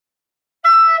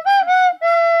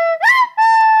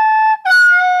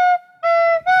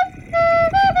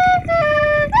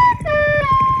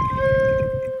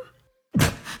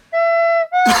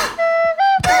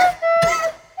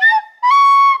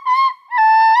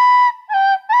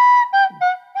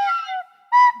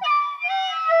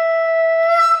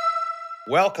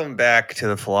Welcome back to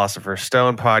the Philosopher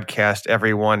Stone podcast,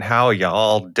 everyone. How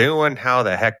y'all doing? How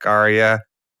the heck are ya?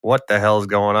 What the hell's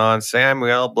going on?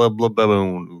 Samuel blah blah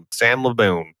baboon. Sam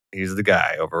Laboon. He's the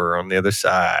guy over on the other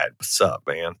side. What's up,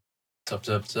 man?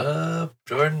 What's up?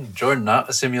 Jordan, not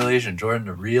a simulation. Jordan,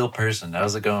 a real person.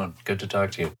 How's it going? Good to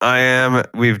talk to you. I am.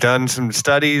 We've done some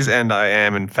studies, and I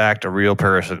am, in fact, a real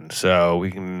person. So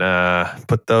we can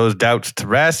put those doubts to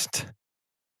rest.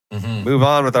 Move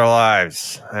on with our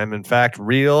lives. I'm, in fact,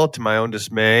 real to my own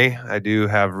dismay. I do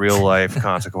have real life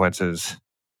consequences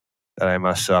that I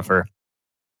must suffer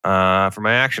for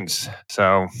my actions.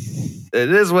 So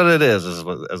it is what it is,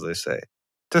 as they say.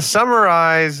 To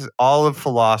summarize all of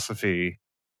philosophy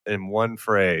in one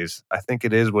phrase, I think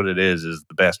it is what it is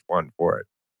the best one for it.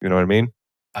 You know what I mean?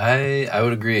 I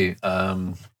would agree.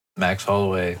 Max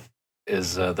Holloway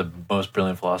is the most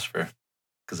brilliant philosopher.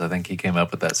 Because I think he came up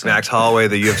with that saying. Max Holloway,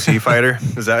 the UFC fighter?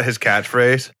 Is that his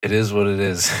catchphrase? It is what it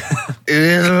is. It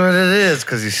is what it is,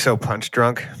 because he's so punch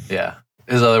drunk. Yeah.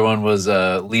 His other one was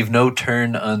leave no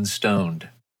turn unstoned.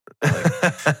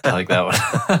 I like that one.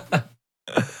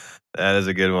 That is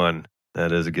a good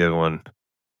one.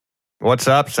 What's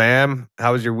up, Sam?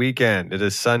 How was your weekend? It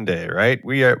is Sunday, right?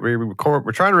 We're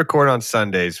trying to record on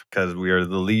Sundays because we are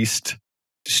the least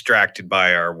distracted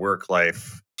by our work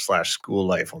life / school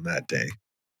life on that day.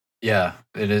 Yeah,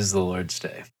 it is the Lord's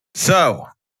Day. So,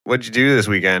 what'd you do this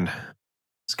weekend?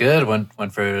 It's good.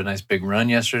 Went for a nice big run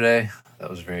yesterday.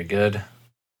 That was very good.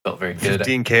 Felt very good.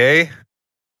 15K?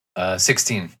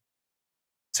 16.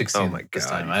 16. Oh my this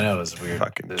God. Time. I know it was weird.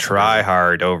 Fucking try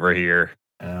hard over here.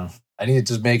 I know. I need to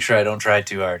just make sure I don't try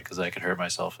too hard because I could hurt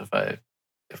myself if I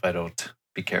don't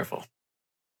be careful.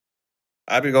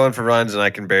 I've been going for runs and I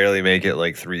can barely make it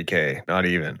like 3K. Not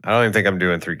even. I don't even think I'm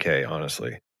doing 3K,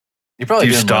 honestly. You probably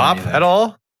do you stop at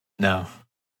all? No.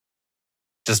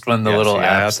 Just when the little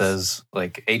app says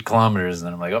like 8 kilometers, and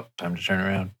then I'm like, oh, time to turn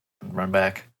around and run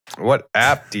back. What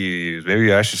app do you use?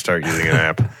 Maybe I should start using an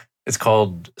app. It's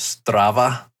called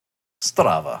Strava.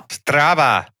 Strava.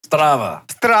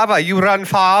 You run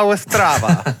far with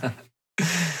Strava.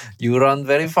 You run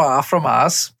very far from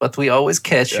us, but we always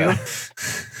catch you.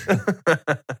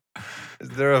 Is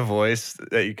there a voice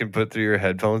that you can put through your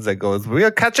headphones that goes, "We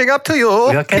are catching up to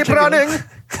you. Keep running.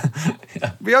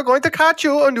 Yeah. We are going to catch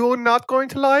you and you're not going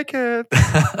to like it.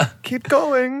 Keep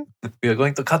going. We are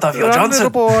going to cut off your run, Johnson. Little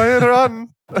boy,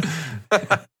 run."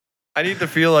 I need to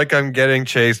feel like I'm getting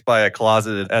chased by a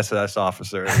closeted SS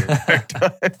officer the entire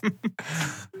time.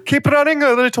 Keep running,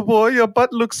 little boy. Your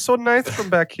butt looks so nice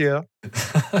from back here.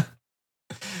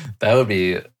 That would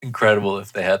be incredible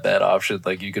if they had that option.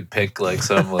 Like you could pick like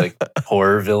some like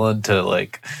horror villain to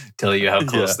like tell you how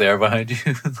close they are behind you.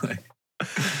 Like,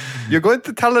 you're going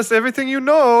to tell us everything you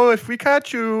know if we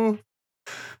catch you.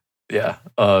 Yeah.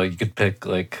 You could pick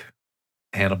like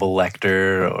Hannibal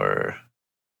Lecter or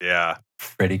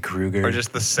Freddy Krueger. Or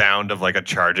just the sound of like a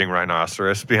charging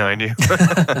rhinoceros behind you.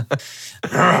 Just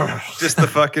the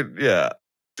fucking,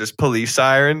 just police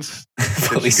sirens.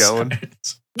 Police going.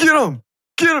 sirens. Get him!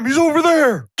 Get him! He's over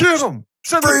there! Get him!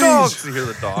 Send the dogs! You hear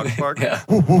the dogs bark? Yeah.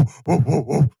 Whoa, whoa, whoa, whoa,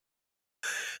 whoa.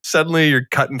 Suddenly you're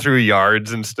cutting through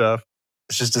yards and stuff.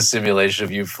 It's just a simulation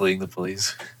of you fleeing the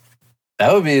police.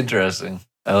 That would be interesting.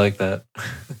 I like that.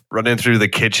 Running through the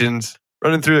kitchens.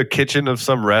 Running through a kitchen of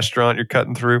some restaurant you're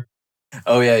cutting through.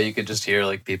 Oh, yeah. You could just hear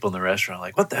like people in the restaurant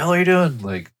like, what the hell are you doing?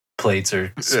 Like plates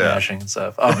are smashing and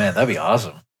stuff. Oh, man, that'd be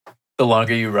awesome. The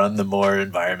longer you run, the more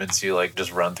environments you like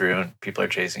just run through and people are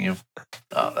chasing you.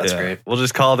 Oh, that's great. We'll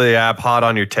just call the app Hot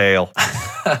on Your Tail.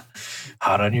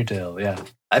 Hot on Your Tail, yeah.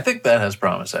 I think that has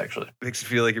promise, actually. Makes you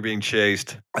feel like you're being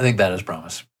chased. I think that has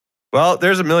promise. Well,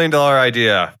 there's $1 million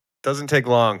idea. Doesn't take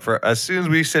long. For as soon as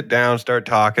we sit down, start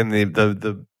talking,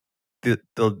 the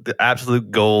absolute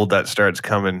gold that starts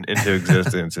coming into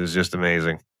existence is just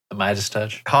amazing. The Midas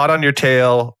touch. Hot on Your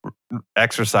Tail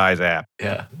exercise app.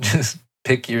 Yeah, just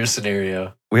pick your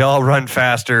scenario. We all run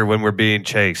faster when we're being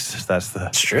chased.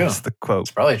 It's true. That's the quote.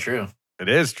 It's probably true. It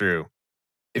is true.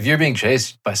 If you're being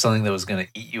chased by something that was going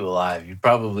to eat you alive, you'd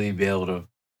probably be able to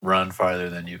run farther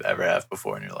than you've ever have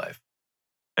before in your life.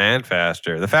 And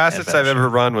faster. The fastest I've ever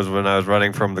run was when I was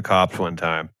running from the cops one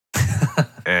time.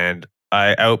 And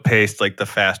I outpaced like the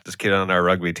fastest kid on our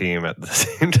rugby team at the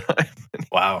same time.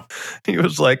 Wow. He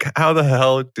was like, how the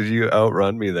hell did you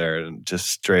outrun me there? And just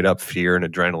straight up fear and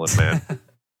adrenaline, man.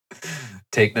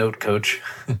 Take note, coach.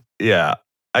 Yeah.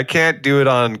 I can't do it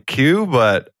on cue,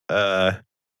 but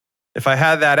if I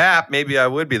had that app, maybe I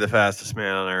would be the fastest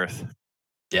man on earth.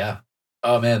 Yeah.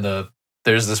 Oh, man.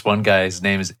 There's this one guy. His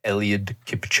name is Eliud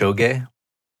Kipchoge.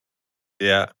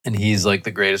 Yeah. And he's like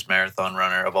the greatest marathon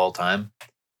runner of all time.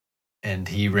 And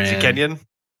he ran. Is he Kenyan?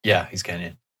 Yeah, he's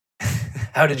Kenyan.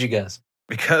 How did you guess?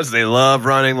 Because they love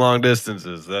running long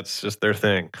distances. That's just their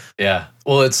thing. Yeah.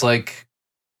 Well, it's like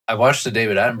I watched the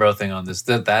David Attenborough thing on this.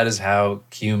 That is how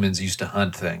humans used to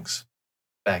hunt things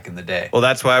back in the day. Well,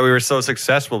 that's why we were so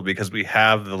successful, because we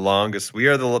have the longest. We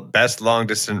are the best long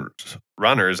distance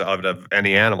runners out of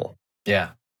any animal.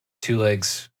 Yeah. 2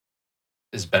 legs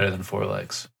is better than 4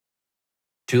 legs.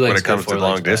 2 legs when it comes good, to 4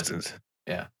 long legs bad. distance.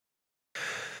 Yeah.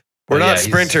 We're But not yeah,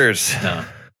 sprinters. No.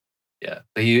 Yeah.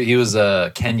 But he was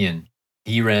a Kenyan.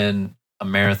 He ran a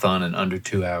marathon in under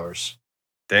 2 hours.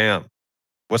 Damn.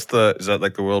 Is that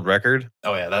like the world record?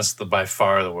 Oh yeah, that's by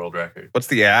far the world record. What's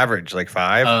the average? Like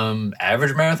 5?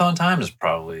 Average marathon time is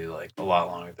probably like a lot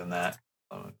longer than that.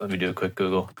 Let me do a quick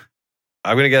Google.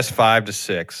 I'm going to guess 5 to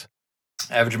 6.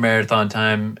 Average marathon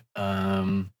time, 4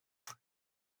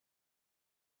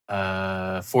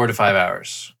 to 5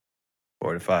 hours.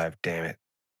 4 to 5. Damn it.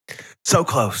 So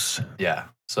close. Yeah.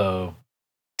 So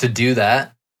to do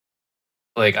that,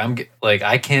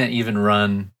 I can't even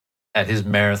run at his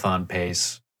marathon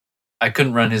pace. I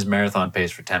couldn't run his marathon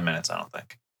pace for 10 minutes, I don't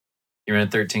think. He ran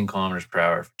 13 kilometers per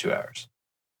hour for 2 hours.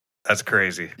 That's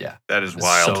crazy. Yeah. That is It's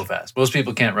wild. so fast. Most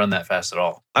people can't run that fast at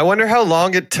all. I wonder how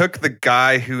long it took the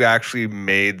guy who actually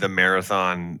made the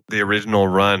marathon, the original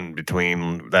run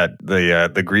between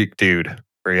the Greek dude,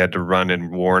 where he had to run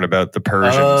and warn about the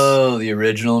Persians. Oh, the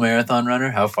original marathon runner?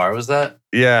 How far was that?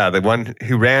 Yeah, the one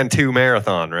who ran 2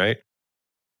 marathon, right?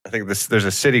 I think there's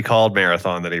a city called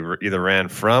Marathon that he either ran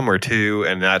from or to,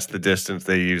 and that's the distance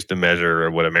they use to measure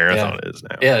what a marathon is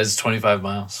now. Yeah, it's 25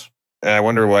 miles. And I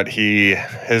wonder what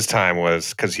his time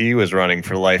was, because he was running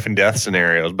for life and death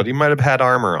scenarios, but he might have had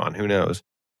armor on. Who knows?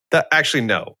 Actually,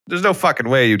 no. There's no fucking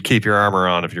way you'd keep your armor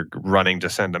on if you're running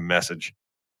to send a message.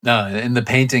 No, in the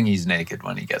painting, he's naked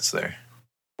when he gets there.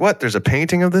 What? There's a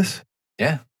painting of this?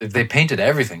 Yeah, they painted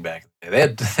everything back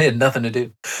then. They had nothing to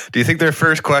do. Do you think their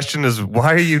first question is,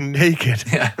 why are you naked?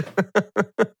 Yeah.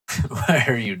 Why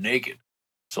are you naked,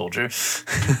 soldier?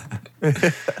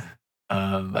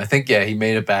 I think, he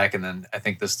made it back, and then I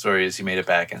think the story is he made it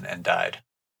back and died.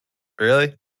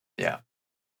 Really? Yeah.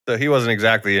 So he wasn't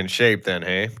exactly in shape then,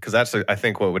 hey? Because that's, I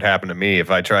think, what would happen to me if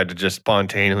I tried to just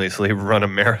spontaneously run a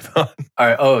marathon. All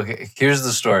right. Oh, okay. Here's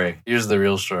the story. Here's the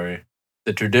real story.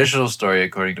 The traditional story,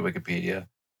 according to Wikipedia,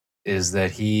 is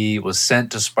that he was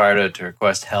sent to Sparta to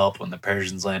request help when the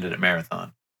Persians landed at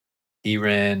Marathon. He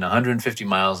ran 150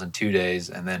 miles in 2 days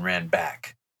and then ran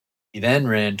back. He then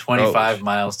ran 25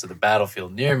 miles to the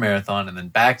battlefield near Marathon and then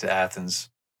back to Athens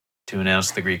to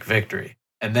announce the Greek victory.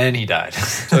 And then he died.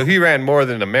 So he ran more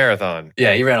than a marathon.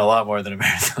 Yeah, he ran a lot more than a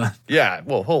marathon. Yeah,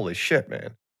 well, holy shit,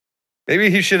 man. Maybe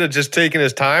he should have just taken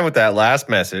his time with that last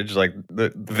message. Like,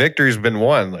 the victory's been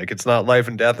won. Like, it's not life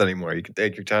and death anymore. You can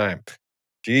take your time.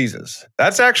 Jesus.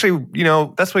 That's actually,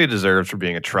 that's what he deserves for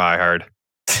being a tryhard.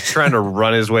 Trying to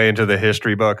run his way into the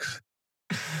history books.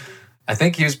 I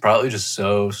think he was probably just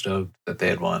so stoked that they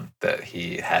had won that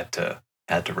he had to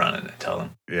run it and tell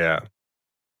them. Yeah.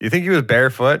 You think he was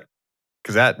barefoot?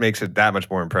 Because that makes it that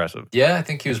much more impressive. Yeah, I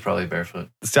think he was probably barefoot.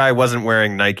 This guy wasn't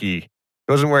wearing Nike.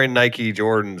 He wasn't wearing Nike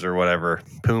Jordans or whatever.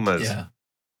 Pumas. Yeah.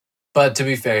 But to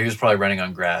be fair, he was probably running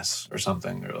on grass or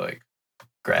something, or like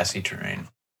grassy terrain.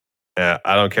 Yeah,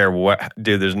 I don't care what.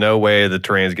 Dude, there's no way the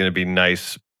terrain is going to be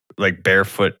nice, like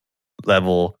barefoot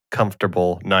level,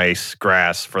 comfortable, nice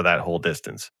grass for that whole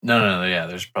distance. No. Yeah,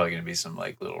 there's probably going to be some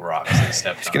like little rocks that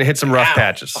step. He's going to hit some rough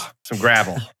patches, some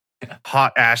gravel, Yeah.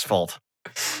 hot asphalt.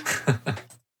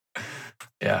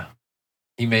 Yeah,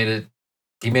 he made it,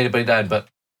 but he died. But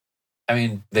I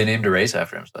mean, they named a race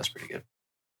after him, so that's pretty good.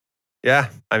 Yeah,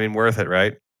 I mean, worth it,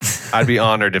 right? I'd be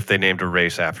honored if they named a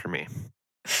race after me.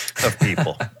 Of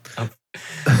people.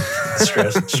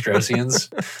 Straussians.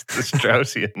 The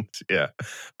Straussians, yeah.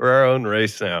 We're our own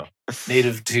race now.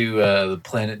 Native to the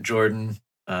planet Jordan.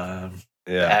 The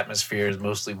Yeah. atmosphere is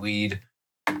mostly weed.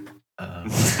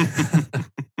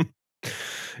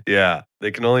 Yeah,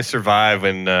 they can only survive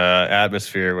in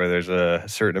atmosphere where there's a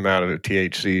certain amount of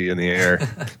THC in the air.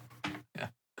 Yeah.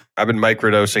 I've been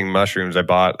microdosing mushrooms. I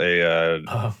bought a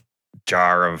Oh,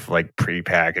 jar of like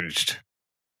prepackaged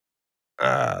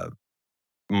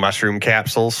mushroom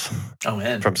capsules oh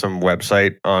man. from some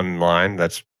website online.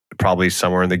 That's probably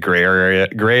somewhere in the gray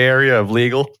area of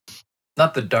legal.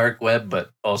 Not the dark web,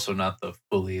 but also not the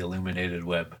fully illuminated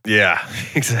web. Yeah,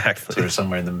 exactly. Sort of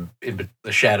somewhere in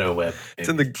the shadow web. It's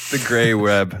in the gray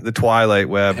web, the twilight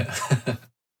web. Yeah.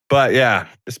 But yeah,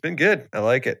 it's been good. I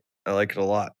like it. I like it a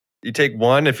lot. You take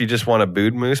one if you just want a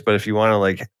bood moose, but if you want to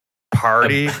like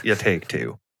party, you take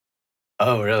 2.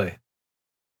 Oh, really?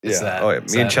 Yeah. Oh, yeah.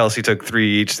 Me and Chelsea took 3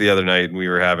 each the other night, and we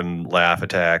were having laugh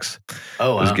attacks.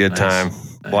 Oh, wow. It was a good time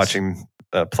Nice. watching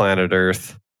Planet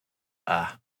Earth. Yeah,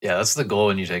 that's the goal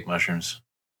when you take mushrooms.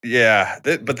 Yeah,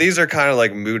 but these are kind of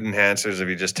like mood enhancers if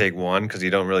you just take one, because you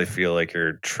don't really feel like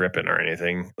you're tripping or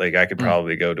anything. Like I could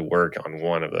probably go to work on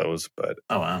one of those, but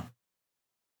oh wow,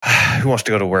 who wants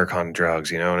to go to work on drugs?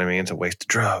 You know what I mean? It's a waste of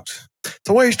drugs. It's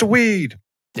a waste of weed.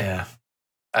 Yeah,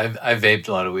 I vaped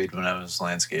a lot of weed when I was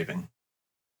landscaping.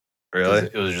 Really?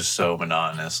 It was just so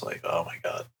monotonous. Like, oh my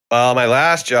god. Well, my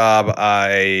last job,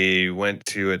 I went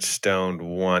to it stoned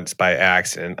once by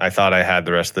accident. I thought I had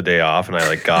the rest of the day off, and I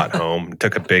like got home,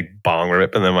 took a big bong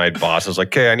rip, and then my boss was like,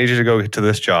 "Okay, I need you to go to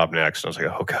this job next." And I was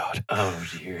like, "Oh god." Oh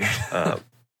dear.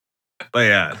 But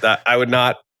yeah, that I would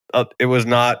not. It was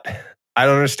not. I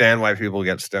don't understand why people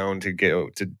get stoned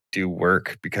to do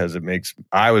work, because it makes.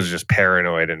 I was just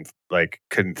paranoid and like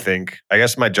couldn't think. I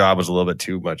guess my job was a little bit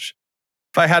too much.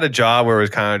 If I had a job where it was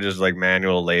kind of just like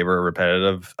manual labor,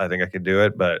 repetitive, I think I could do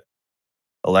it. But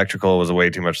electrical was way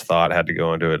too much thought had to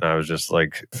go into it, and I was just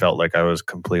like felt like I was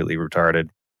completely retarded.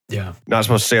 Yeah, not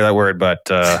supposed to say that word, but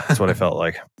that's what I felt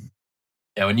like.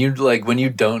 Yeah, when you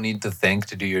don't need to think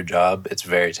to do your job, it's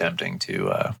very tempting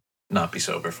to not be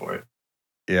sober for it.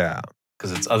 Yeah,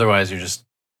 because it's otherwise you're just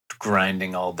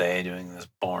grinding all day doing this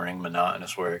boring,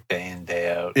 monotonous work day in,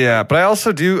 day out. Yeah, but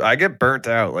I get burnt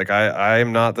out. Like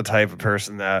I'm not the type of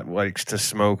person that likes to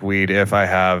smoke weed if I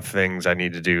have things I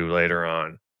need to do later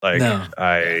on. Like no.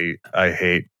 I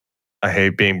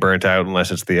hate being burnt out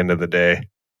unless it's the end of the day.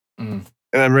 And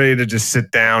I'm ready to just sit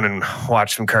down and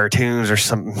watch some cartoons or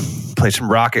something, play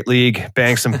some Rocket League,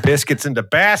 bang some biscuits into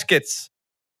baskets.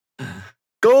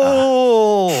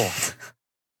 Goal!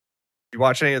 You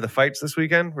watch any of the fights this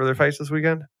weekend? Were there fights this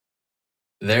weekend?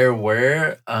 There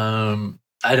were. I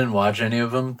didn't watch any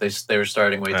of them. They were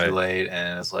starting way too late,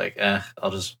 and it's like,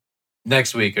 I'll just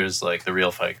next week is like the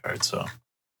real fight card. So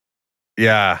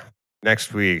yeah,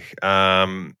 next week.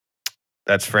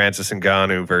 That's Francis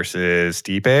Ngannou versus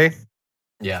Stipe.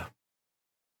 Yeah,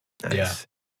 nice. Yeah.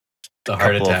 The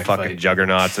heart attack of fucking fight.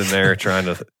 Juggernauts in there trying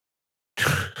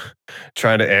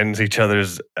to end each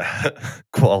other's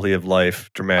quality of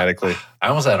life dramatically. I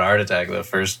almost had a heart attack the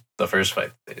first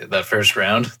fight. That first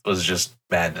round was just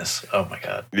madness. Oh my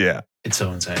god. Yeah. It's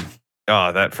so insane.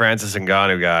 Oh, that Francis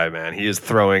Ngannou guy, man. He is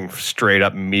throwing straight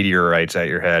up meteorites at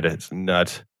your head. It's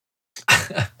nuts.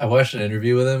 I watched an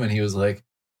interview with him, and he was like,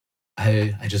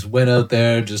 I just went out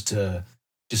there just to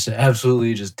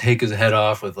absolutely just take his head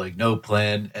off with like no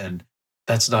plan, and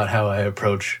that's not how I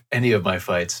approach any of my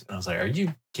fights. And I was like, are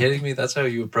you kidding me? That's how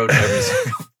you approach every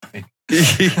single fight.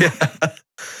 Yeah.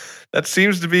 That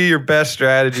seems to be your best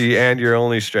strategy and your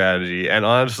only strategy. And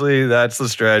honestly, that's the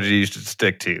strategy you should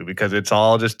stick to, because it's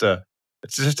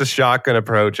just a shotgun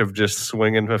approach of just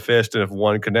swinging a fist, and if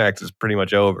one connects, it's pretty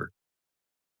much over.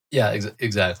 Yeah,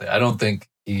 exactly. I don't think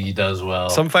he does well.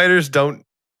 Some fighters don't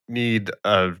need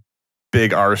a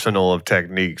big arsenal of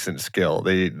techniques and skill.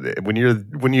 When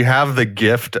you have the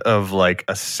gift of like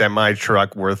a semi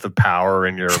truck worth of power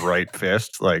in your right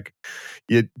fist, like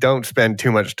you don't spend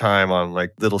too much time on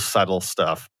like little subtle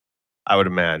stuff, I would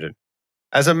imagine.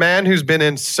 As a man who's been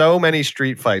in so many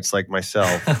street fights like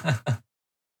myself.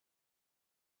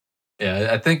 Yeah,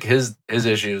 I think his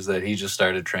issue is that he just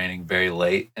started training very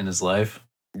late in his life.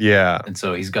 Yeah. And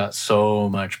so he's got so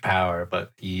much power,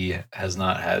 but he hasn't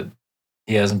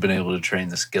been able to train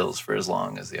the skills for as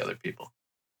long as the other people.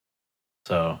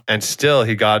 So, and still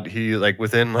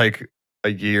within like a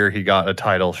year he got a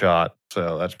title shot.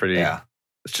 So that's pretty. Yeah.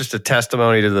 It's just a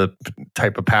testimony to the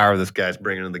type of power this guy's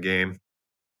bringing to the game.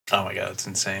 Oh my god, it's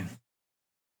insane.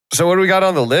 So what do we got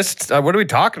on the list? What are we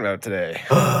talking about today?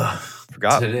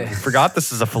 Forgot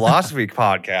this is a philosophy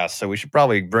podcast, so we should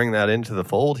probably bring that into the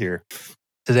fold here.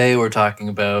 Today we're talking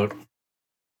about,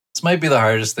 this might be the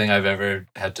hardest thing I've ever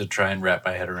had to try and wrap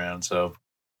my head around, so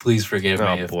please forgive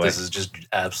me if this is just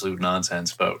absolute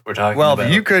nonsense, but we're talking about... Well,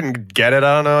 if you couldn't get it,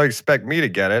 I don't know, expect me to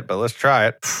get it, but let's try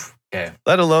it. Okay.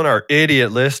 Let alone our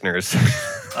idiot listeners.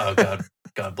 Oh, God.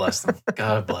 God bless them.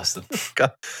 God bless them.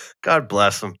 God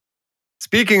bless them.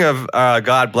 Speaking of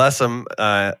God bless them,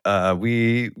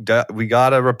 we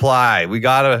got a reply. We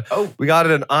got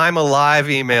an I'm alive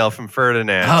email from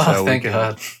Ferdinand. Oh, so thank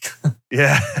God.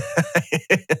 Yeah.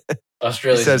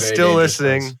 Australia says still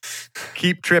listening.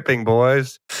 Keep tripping,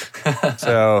 boys.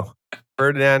 So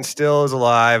Ferdinand still is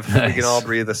alive. Nice. We can all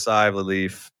breathe a sigh of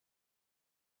relief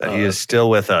that he is still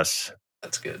with us.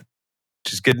 That's good.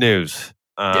 Which is good news.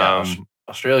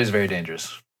 Australia is very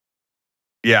dangerous.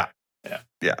 Yeah.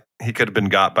 Yeah, he could have been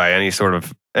got by any sort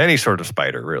of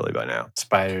spider, really, by now.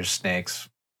 Spiders, snakes.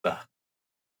 Ugh.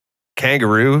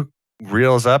 kangaroo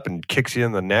reels up and kicks you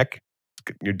in the neck,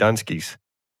 you're dunskies.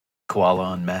 Koala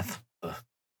on meth. Ugh.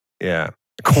 Yeah.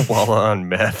 Koala on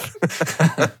meth.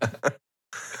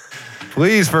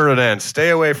 Please, Ferdinand, stay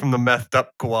away from the methed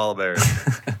up koala bears.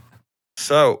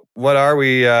 So, what are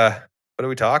we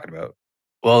talking about?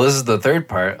 Well, this is the third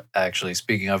part, actually.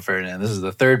 Speaking of Ferdinand, this is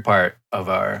the third part of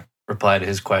our reply to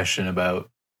his question about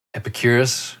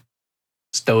Epicurus,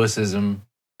 Stoicism,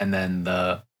 and then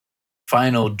the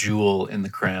final jewel in the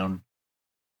crown,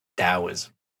 Daoism.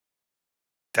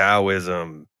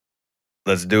 Daoism.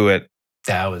 Let's do it.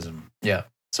 Daoism. Yeah.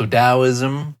 So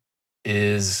Daoism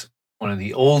is one of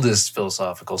the oldest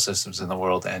philosophical systems in the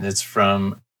world, and it's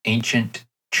from ancient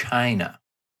China.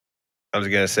 I was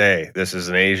going to say, this is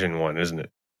an Asian one, isn't it?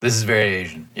 This is very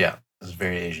Asian. Yeah, this is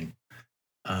very Asian.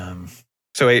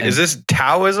 So wait, is this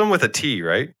Taoism with a T,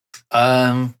 right?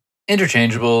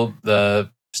 Interchangeable. The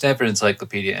Stanford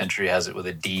Encyclopedia entry has it with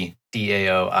a D,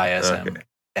 D-A-O-I-S-M, Okay.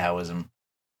 Daoism.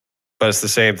 But it's the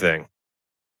same thing.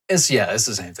 It's the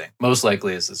same thing. Most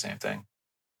likely it's the same thing.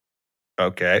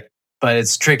 Okay. But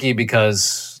it's tricky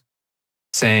because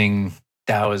saying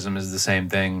Daoism is the same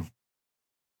thing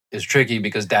is tricky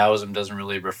because Daoism doesn't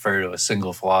really refer to a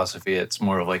single philosophy. It's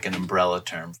more of like an umbrella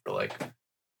term for like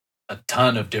a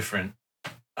ton of different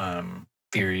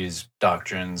theories,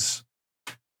 doctrines.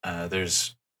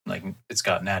 There's like, it's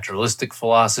got naturalistic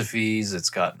philosophies.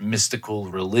 It's got mystical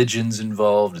religions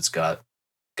involved. It's got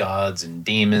gods and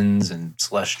demons and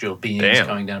celestial beings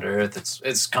coming down to earth.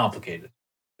 It's complicated.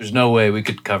 There's no way we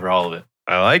could cover all of it.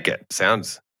 I like it.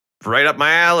 Sounds right up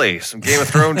my alley. Some Game of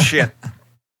Thrones shit.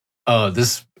 Oh,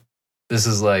 this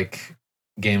is like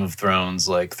Game of Thrones,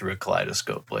 like through a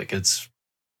kaleidoscope. Like it's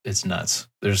nuts.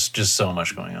 There's just so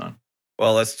much going on.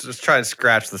 Well, let's just try and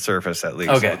scratch the surface at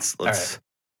least. Okay. Let's. All right.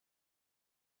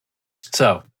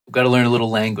 So we've got to learn a little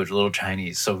language, a little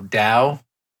Chinese. So Dao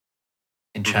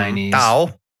in Chinese.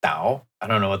 Dao. Dao. I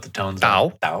don't know what the tones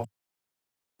Dao. are. Dao.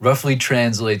 Roughly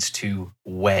translates to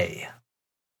way.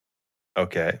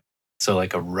 Okay. So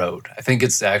like a road. I think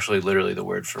it's actually literally the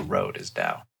word for road is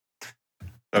Dao.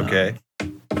 Okay.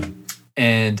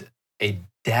 And a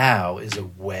Dao is a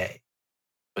way.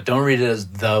 But don't read it as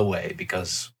the way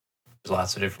because there's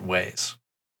lots of different ways.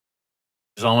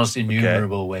 There's almost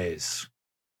innumerable ways.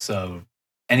 So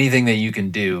anything that you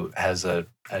can do has a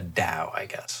Dao, I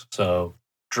guess. So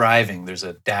driving, there's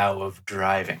a Dao of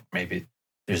driving. Maybe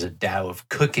there's a Dao of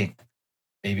cooking.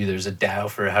 Maybe there's a Dao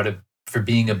for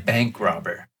being a bank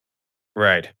robber.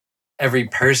 Right. Every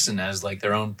person has like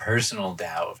their own personal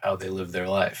Dao of how they live their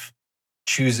life.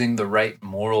 Choosing the right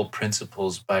moral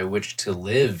principles by which to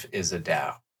live is a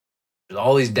Dao. There's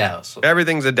all these Daos. So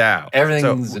everything's a Dao.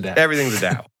 Everything's a Dao. Everything's a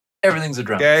Dao. Everything's a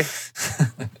drum. Okay.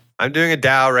 I'm doing a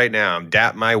Dao right now.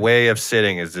 My way of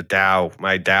sitting is a Dao.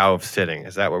 My Dao of sitting.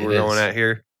 Is that what we're going at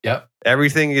here? Yep.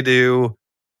 Everything you do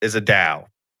is a Dao.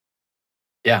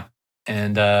 Yeah.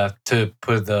 And to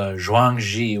put the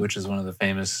Zhuangzi, which is one of the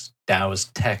famous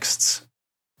Daoist texts,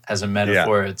 has a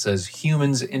metaphor. It says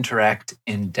humans interact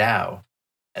in Dao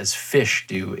as fish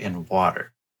do in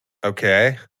water.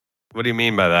 Okay. What do you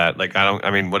mean by that? Like,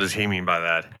 what does he mean by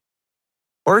that?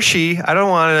 Or she? I don't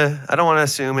want to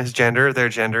assume his gender, their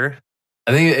gender.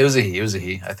 I think it was a he. It was a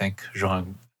he. I think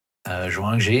Zhuangzi.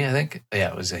 I think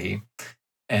it was a he.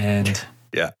 And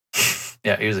yeah,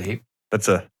 he was a he. That's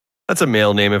a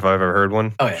male name if I've ever heard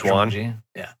one. Oh yeah, Zhuangzi.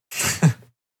 Yeah.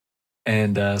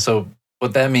 And so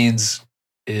what that means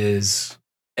is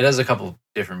it has a couple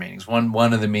different meanings.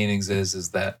 One of the meanings is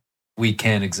that we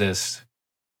can't exist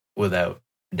without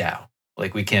Dao.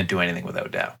 Like we can't do anything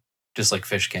without Dao. Just like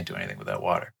fish can't do anything without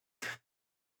water.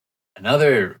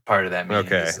 Another part of that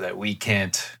meaning is that we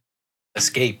can't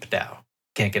escape Dao.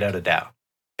 Can't get out of Dao.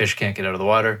 Fish can't get out of the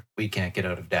water. We can't get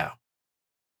out of Dao.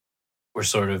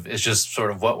 It's just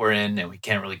sort of what we're in and we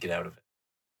can't really get out of it.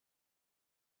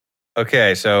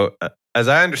 Okay, so as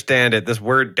I understand it, this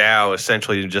word Dao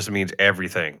essentially just means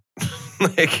everything.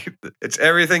 Like it's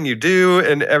everything you do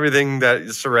and everything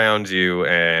that surrounds you,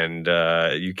 and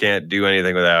you can't do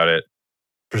anything without it.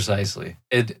 Precisely.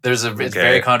 It's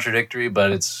very contradictory,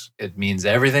 but it means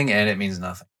everything and it means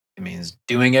nothing. It means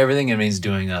doing everything. It means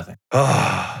doing nothing.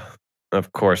 Oh,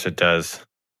 of course it does.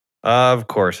 Of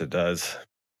course it does.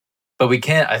 But we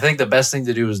can't. I think the best thing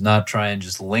to do is not try and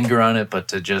just linger on it, but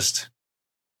to just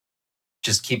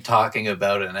keep talking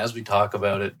about it. And as we talk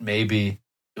about it, maybe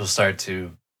you'll start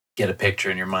to get a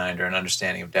picture in your mind or an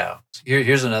understanding of Dao. So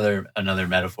here's another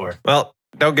metaphor. Well,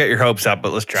 don't get your hopes up,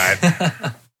 but let's try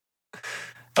it.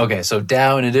 Okay, so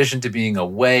Dao, in addition to being a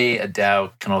way, a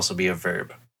Dao can also be a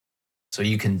verb. So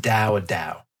you can Dao a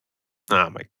Dao. Oh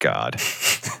my God.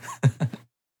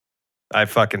 I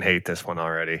fucking hate this one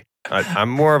already. I'm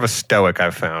more of a stoic,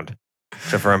 I've found.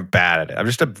 Except for I'm bad at it. I'm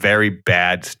just a very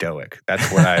bad stoic.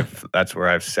 That's where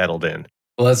I've settled in.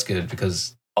 Well, that's good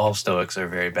because all Stoics are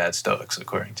very bad Stoics,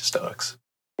 according to Stoics.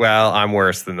 Well, I'm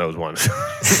worse than those ones.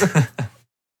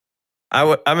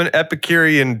 I'm an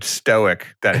Epicurean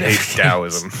stoic that hates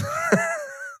Daoism.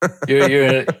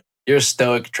 You're a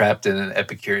Stoic trapped in an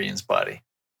Epicurean's body.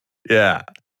 Yeah.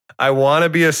 I want to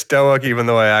be a Stoic even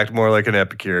though I act more like an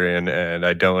Epicurean and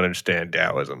I don't understand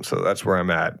Daoism. So that's where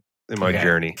I'm at in my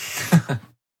journey.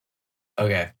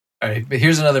 Okay. All right. But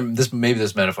here's another, maybe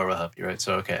this metaphor will help you, right?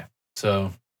 So, okay.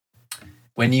 So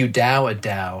when you Dao a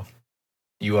Dao,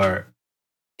 you are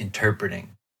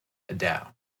interpreting a Dao.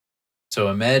 So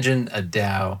imagine a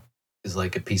Dao is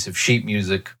like a piece of sheet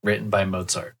music written by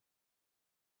Mozart.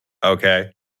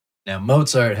 Okay. Now,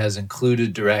 Mozart has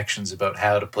included directions about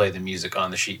how to play the music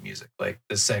on the sheet music, like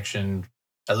this section,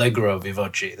 allegro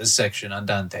vivace, this section,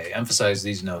 andante, emphasize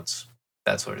these notes,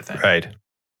 that sort of thing. Right.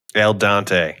 El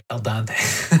Dante. El Dante.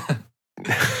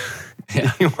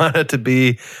 Yeah. You want it to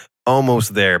be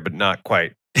almost there, but not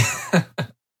quite.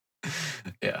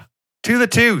 Yeah. To the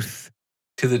tooth.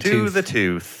 To the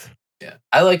tooth. Yeah.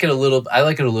 I like it a little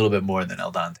bit more than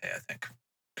El Dante, I think.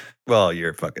 Well,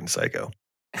 you're a fucking psycho.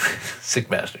 Sick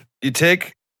bastard. You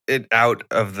take it out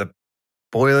of the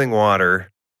boiling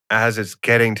water as it's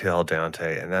getting to El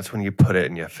Dante, and that's when you put it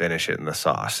and you finish it in the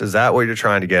sauce. Is that what you're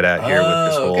trying to get at here with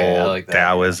this whole like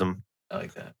Daoism? Yeah. I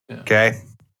like that. Yeah. Okay.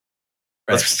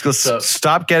 Right. Let's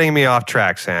stop getting me off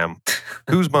track, Sam.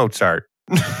 Who's Mozart?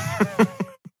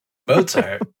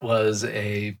 Mozart was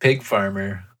a pig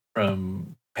farmer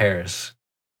from Paris.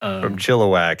 From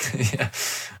Chilliwack.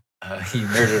 Yeah. He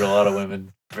murdered a lot of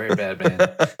women. Very bad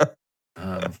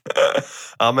man.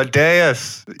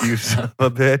 Amadeus, you son of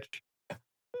a bitch.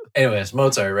 Anyways,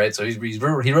 Mozart, right? So he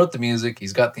wrote the music.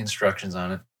 He's got the instructions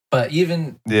on it. But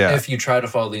even if you try to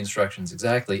follow the instructions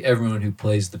exactly, everyone who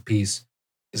plays the piece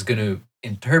is going to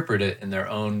interpret it in their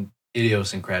own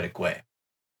idiosyncratic way.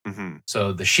 Mm-hmm.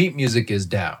 So the sheet music is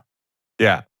Dao.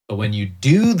 Yeah. But when you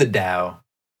do the Dao,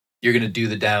 you're going to do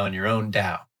the Dao in your own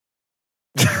Dao.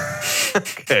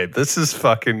 Okay, this is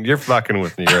you're fucking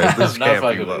with me, right? This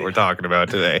can't be what we're talking about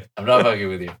today. I'm not fucking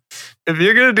with you. If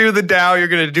you're going to do the Dao, you're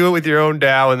going to do it with your own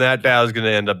Dao, and that Dao is going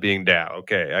to end up being Dao.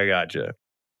 Okay, I gotcha.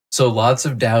 So lots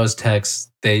of Daoist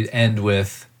texts, they end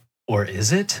with, or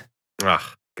is it?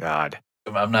 Oh, God.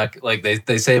 I'm not, like,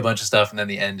 they say a bunch of stuff, and then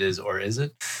the end is, or is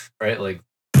it? Right? Like,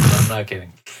 I'm not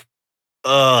kidding.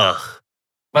 Ugh.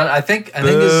 But I think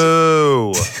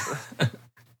Boo.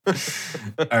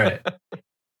 All right.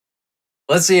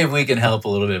 Let's see if we can help a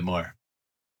little bit more.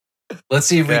 Let's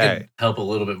see if we can help a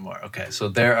little bit more. Okay, so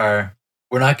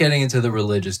we're not getting into the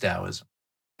religious Daoism.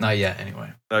 Not yet,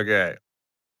 anyway. Okay.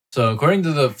 So according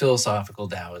to the philosophical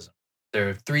Daoism, there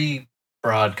are 3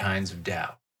 broad kinds of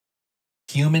Dao.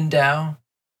 Human Dao,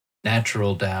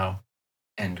 natural Dao,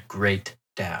 and great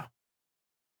Dao.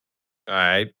 All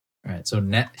right. All right, so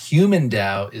human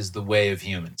Dao is the way of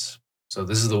humans. So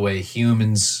this is the way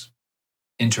humans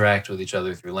interact with each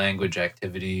other through language,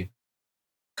 activity,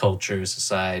 culture,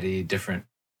 society, different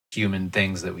human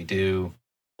things that we do,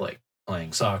 like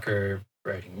playing soccer,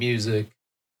 writing music,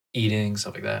 eating,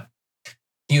 stuff like that.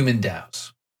 Human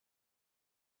Daos.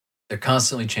 They're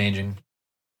constantly changing,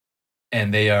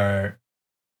 and they are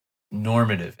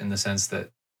normative in the sense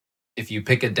that if you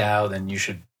pick a Dao, then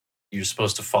you're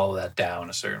supposed to follow that Dao in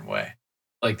a certain way.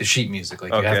 Like the sheet music,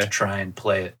 like you have to try and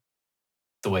play it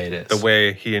the way it is. The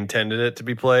way he intended it to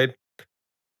be played?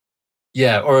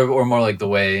 Yeah, or more like the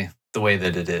way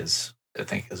that it is, I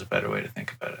think is a better way to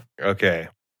think about it. Okay.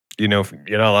 You know,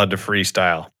 you're not allowed to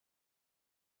freestyle.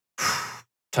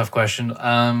 Tough question.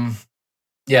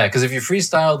 Yeah, because if you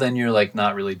freestyle, then you're like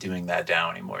not really doing that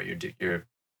Dao anymore. You're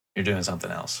doing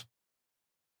something else.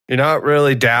 You're not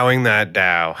really Daoing that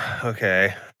Dao.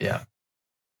 Okay. Yeah.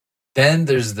 Then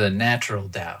there's the natural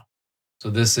Dao. So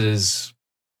this is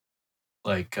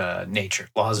like nature,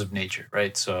 laws of nature,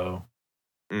 right? So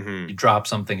you drop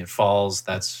something, it falls.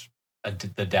 That's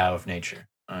the Dao of nature.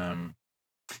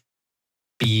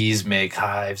 Bees make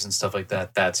hives and stuff like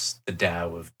that. That's the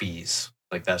Dao of bees.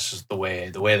 Like that's just the way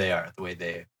they are, the way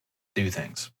they do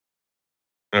things.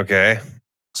 Okay.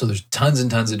 So there's tons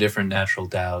and tons of different natural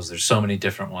Daos. There's so many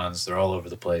different ones. They're all over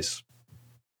the place.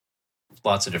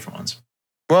 Lots of different ones.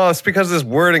 Well, it's because this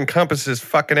word encompasses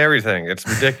fucking everything. It's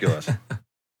ridiculous.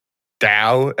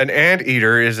 Dao, an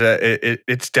anteater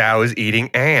its Dao is eating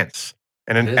ants.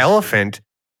 And an elephant,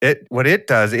 what it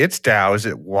does, its Dao is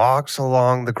it walks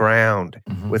along the ground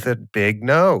with a big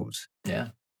nose. Yeah.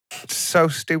 It's so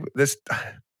stupid.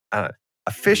 A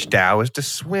fish Dao is to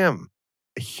swim.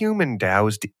 a human Dao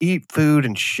is to eat food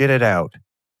and shit it out.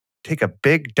 Take a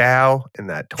big Dao in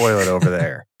that toilet over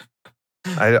there.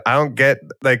 I don't get,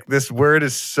 like, this word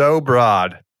is so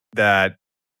broad that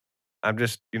I'm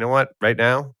just, you know what? Right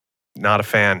now, not a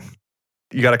fan.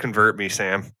 You got to convert me,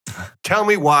 Sam. Tell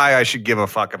me why I should give a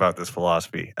fuck about this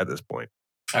philosophy at this point.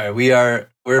 All right,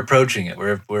 we're approaching it.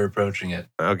 We're approaching it.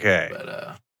 Okay.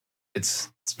 But it's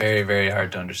very, very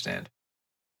hard to understand.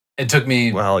 It took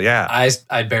me. Well, yeah.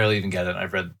 I barely even get it.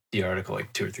 I've read the article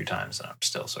like 2 or 3 times, and I'm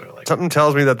still sort of like. Something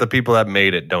tells me that the people that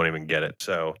made it don't even get it.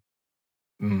 So.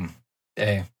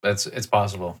 Hey, it's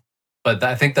possible, but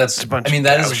I think that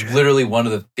is literally one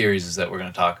of the theories is that we're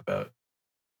going to talk about.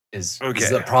 Is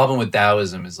the problem with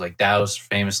Daoism is like Daos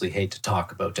famously hate to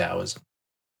talk about Daoism.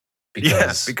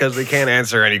 Because they can't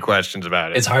answer any questions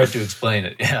about it. It's hard to explain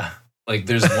it. Yeah. Like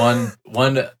there's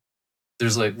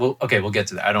there's like, well, okay, we'll get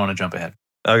to that. I don't want to jump ahead.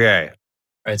 Okay. All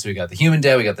right. So we got the human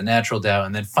Dao, we got the natural Dao.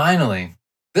 And then finally,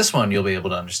 this one you'll be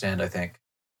able to understand, I think,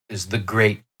 is the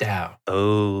great Dao.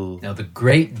 Oh. Now the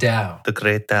great Dao. The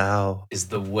great Dao. Is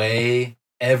the way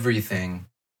everything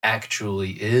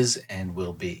actually is and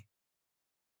will be.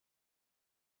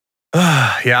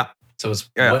 Yeah. So it's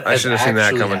what I should have seen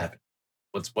that coming. Happened.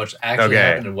 What's actually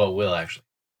happened and what will actually.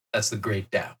 That's the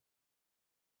great Dao.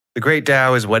 The great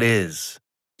Dao is what is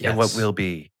and what will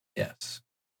be. Yes.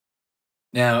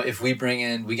 Now, if we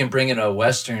can bring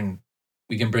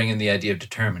in the idea of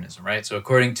determinism, right? So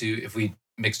if we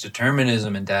mix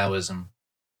determinism and Daoism,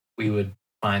 we would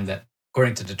find that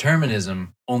according to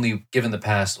determinism, given the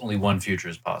past, only one future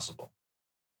is possible.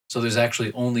 So there's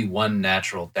actually only one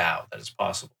natural Dao that is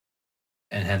possible.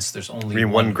 And hence, there's only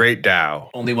one great Dao.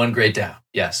 Only one great Dao.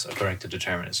 Yes, according to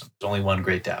determinism. There's only one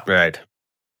great Dao. Right.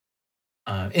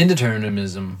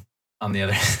 Indeterminism, on the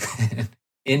other hand.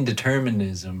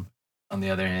 Indeterminism, on the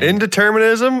other hand.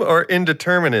 Indeterminism or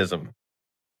indeterminism?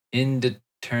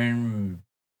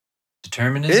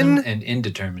 Determinism and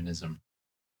indeterminism.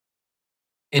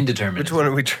 Indeterminism. Which one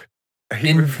are we?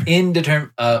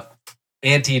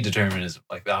 Anti-determinism,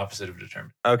 like the opposite of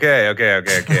determinism. Okay.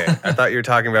 I thought you were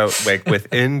talking about like with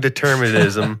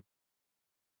indeterminism.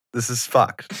 This is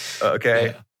fucked.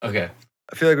 Okay. Yeah. Okay.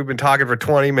 I feel like we've been talking for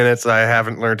 20 minutes. I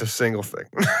haven't learned a single thing.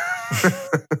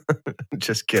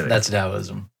 Just kidding. That's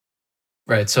Daoism.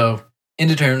 Right. So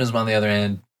indeterminism, on the other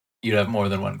hand, you'd have more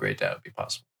than one great Dao would be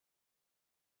possible.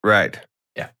 Right.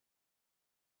 Yeah.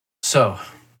 So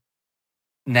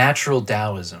natural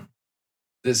Daoism.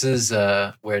 This is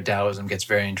where Daoism gets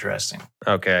very interesting.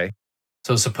 Okay.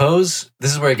 So suppose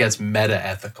this is where it gets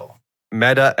meta-ethical.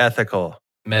 Meta-ethical,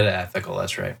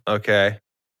 that's right. Okay.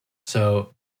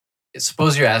 So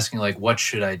suppose you're asking like, what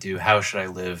should I do? How should I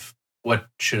live? What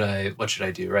should I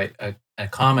do? Right? A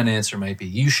common answer might be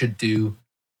you should do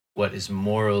what is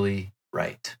morally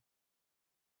right.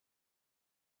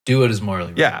 Do what is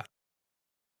morally right. Yeah.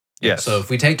 Yes. So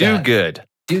if we take do good,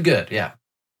 yeah.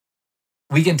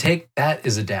 We can take that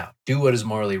as a Dao. Do what is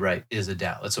morally right is a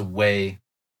Dao. It's a way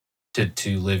to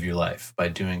live your life by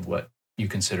doing what you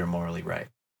consider morally right.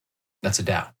 That's a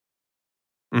Dao.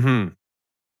 Mm-hmm.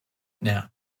 Now,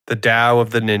 the Dao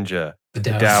of the ninja, the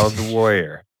Dao of the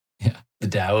warrior. Yeah, the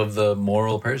Dao of the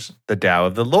moral person. The Dao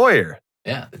of the lawyer.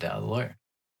 Yeah, the Dao of the lawyer.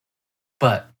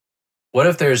 But what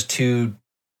if there's two?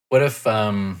 What if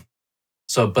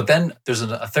but then there's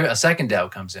a second Dao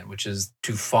comes in, which is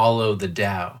to follow the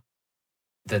Dao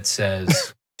that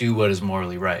says do what is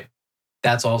morally right.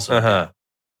 That's also Dao.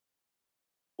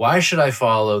 Why should I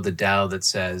follow the Dao that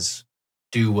says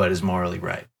do what is morally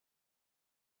right?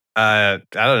 I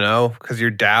don't know, because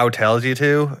your Dao tells you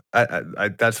to. I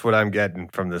that's what I'm getting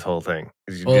from this whole thing.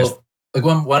 Like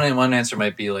one answer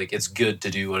might be like it's good to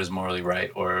do what is morally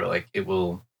right, or like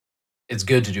it's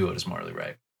good to do what is morally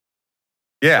right.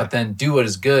 Yeah. But then do what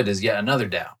is good is yet another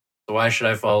Dao. So why should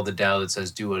I follow the Dao that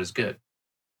says do what is good?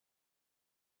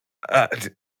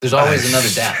 There's always another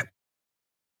Dao.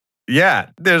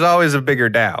 Yeah, there's always a bigger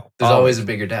Dao. There's always a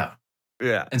bigger Dao.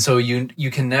 Yeah. And so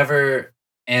you can never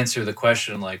answer the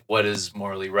question like what is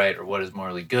morally right or what is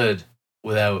morally good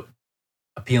without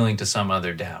appealing to some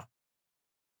other Dao.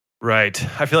 Right.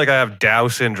 I feel like I have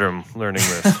Dao syndrome learning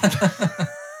this.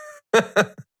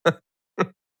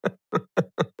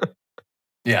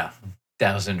 Yeah,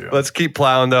 Dao syndrome. Let's keep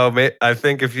plowing though. I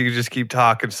think if you just keep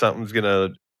talking,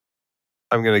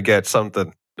 I'm gonna get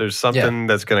something. There's something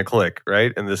that's gonna click,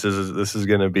 right? And this is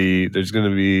gonna be. There's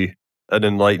gonna be an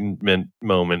enlightenment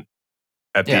moment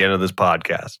at the end of this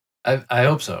podcast. I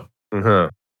hope so.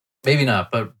 Maybe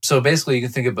not, but so basically you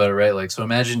can think about it, right? Like, so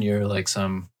imagine you're like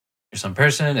some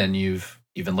person, and you've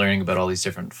been learning about all these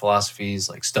different philosophies,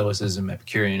 like Stoicism,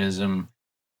 Epicureanism.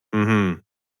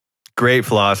 great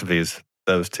philosophies,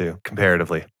 those two,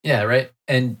 comparatively. Yeah, right.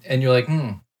 And you're like,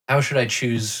 how should I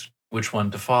choose which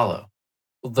one to follow?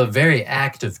 Well, the very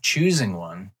act of choosing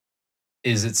one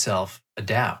is itself a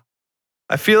Dao.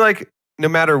 I feel like no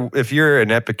matter if you're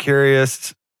an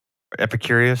Epicurus,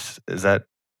 is that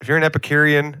if you're an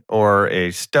Epicurean or a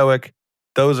Stoic,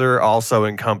 those are also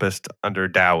encompassed under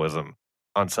Daoism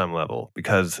on some level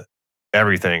because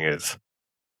everything is.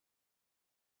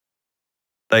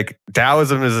 Like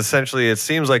Daoism is essentially, it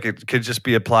seems like it could just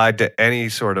be applied to any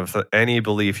sort of any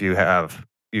belief you have.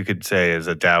 You could say is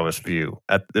a Taoist view,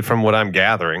 from what I'm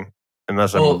gathering,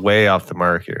 unless I'm way off the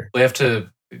mark here. We have to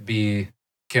be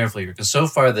careful here because so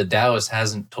far the Taoist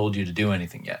hasn't told you to do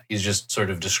anything yet. He's just sort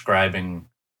of describing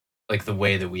like the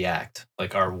way that we act,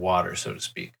 like our water, so to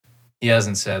speak. He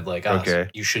hasn't said like, so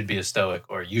you should be a Stoic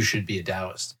or you should be a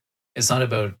Taoist. It's not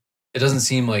about. It doesn't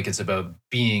seem like it's about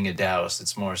being a Taoist.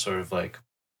 It's more sort of like,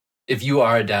 if you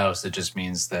are a Taoist, it just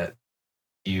means that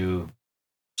you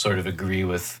sort of agree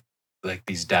with like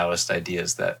these Taoist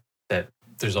ideas that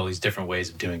there's all these different ways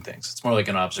of doing things. It's more like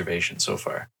an observation so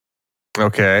far.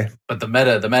 Okay. But the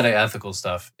meta ethical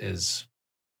stuff is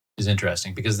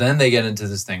interesting because then they get into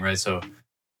this thing, right? So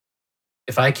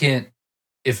if I can't,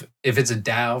 if it's a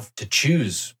Dao to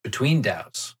choose between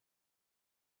Daos,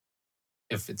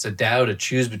 if it's a Dao to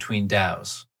choose between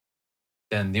Daos,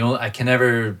 then I can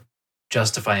never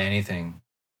justify anything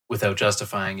without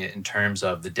justifying it in terms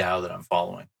of the Dao that I'm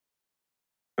following.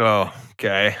 Oh,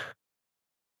 okay.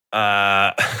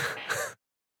 I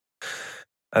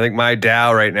think my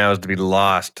Dao right now is to be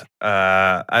lost.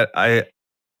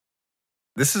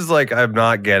 This is like I'm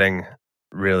not getting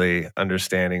really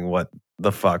understanding what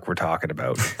the fuck we're talking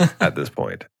about at this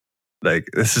point. Like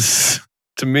this is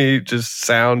to me just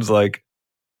sounds like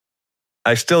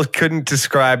I still couldn't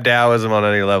describe Taoism on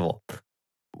any level.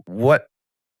 What?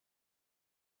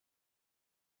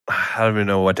 I don't even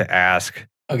know what to ask.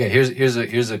 Okay, here's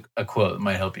a quote that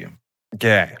might help you.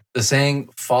 Okay. The saying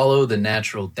 "follow the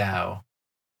natural Tao"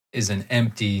 is an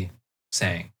empty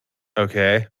saying.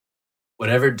 Okay.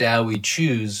 Whatever Tao we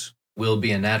choose will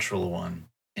be a natural one.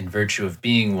 In virtue of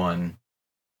being one,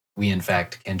 we in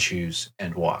fact can choose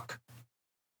and walk.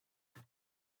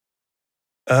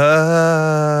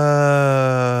 Oh.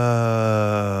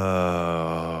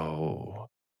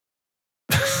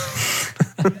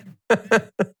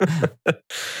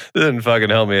 Didn't fucking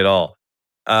help me at all.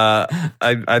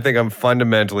 I think I'm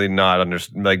fundamentally not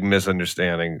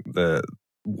misunderstanding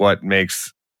what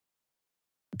makes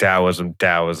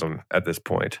Daoism at this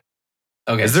point.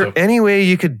 Okay, is there any way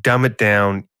you could dumb it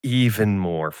down even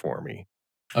more for me?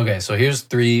 Okay, so here's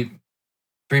three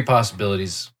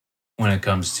possibilities when it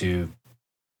comes to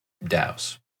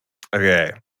Daos.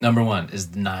 Okay. Number one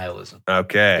is nihilism.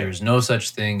 Okay. There's no such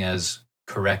thing as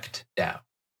correct Dao.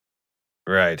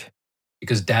 Right.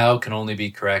 Because Dao can only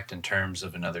be correct in terms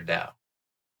of another Dao.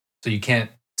 So you can't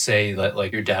say that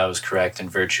like your Dao is correct in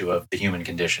virtue of the human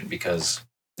condition because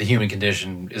the human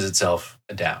condition is itself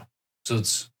a Dao. So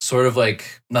it's sort of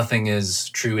like nothing is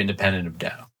true independent of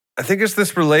Dao. I think it's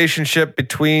this relationship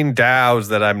between Daos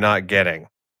that I'm not getting.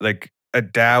 Like a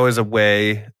Dao is a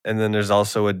way, and then there's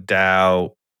also a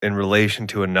Dao in relation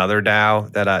to another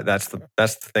Dao. That's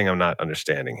the thing I'm not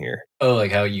understanding here. Oh,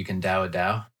 like how you can Dao a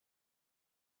Dao?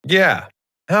 Yeah.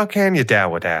 How can you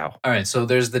Dao a Dao? All right, so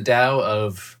there's the Dao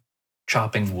of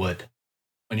chopping wood.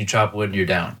 When you chop wood, you're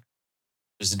down.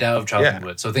 There's the Dao of chopping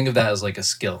wood. So think of that as like a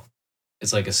skill.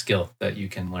 It's like a skill that you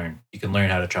can learn. You can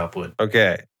learn how to chop wood.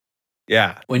 Okay.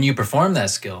 Yeah. When you perform that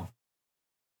skill,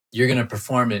 you're going to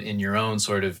perform it in your own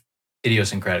sort of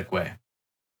idiosyncratic way.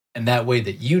 And that way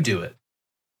that you do it,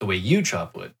 the way you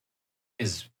chop wood,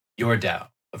 is your Dao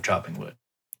of chopping wood.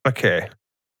 Okay.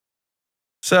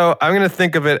 So I'm going to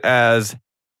think of it as,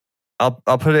 I'll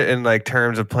put it in like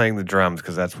terms of playing the drums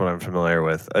because that's what I'm familiar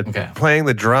with. Playing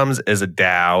the drums is a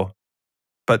Dao,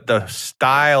 but the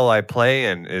style I play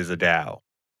in is a Dao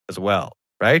as well,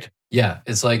 right? Yeah,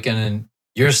 it's like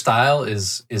your style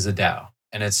is a Dao,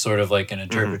 and it's sort of like an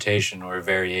interpretation or a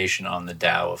variation on the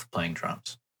Dao of playing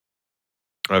drums.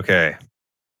 Okay.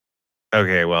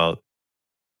 Okay, well,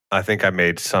 I think I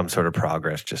made some sort of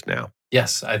progress just now.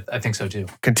 Yes, I think so too.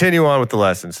 Continue on with the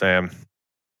lesson, Sam.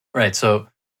 Right, so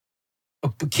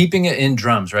keeping it in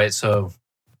drums, right? So,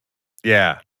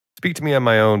 yeah, speak to me on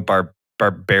my own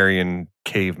barbarian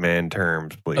caveman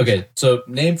terms, please. Okay, so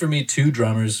name for me two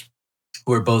drummers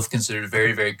who are both considered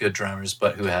very, very good drummers,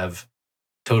 but who have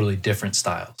totally different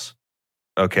styles.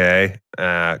 Okay,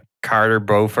 Carter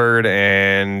Beauford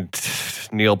and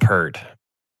Neil Peart.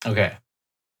 Okay.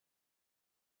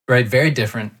 Right, very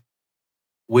different.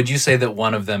 Would you say that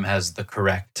one of them has the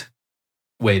correct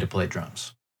way to play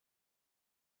drums?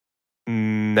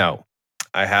 No.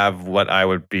 I have what I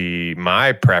would be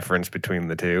my preference between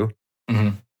the two.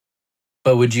 Mm-hmm.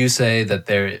 But would you say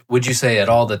at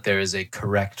all that there is a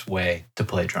correct way to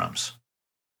play drums?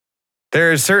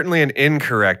 There is certainly an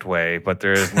incorrect way, but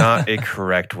there is not a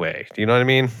correct way. Do you know what I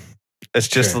mean? It's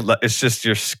just It's just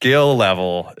your skill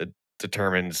level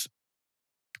determines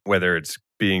whether it's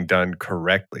being done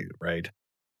correctly, right?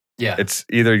 Yeah. It's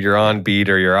either you're on beat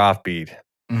or you're off beat.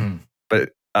 Mm-hmm.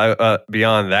 But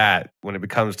beyond that, when it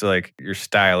becomes to like your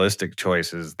stylistic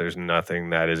choices, there's nothing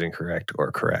that is incorrect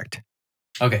or correct.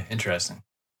 Okay, interesting.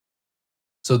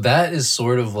 So that is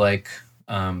sort of like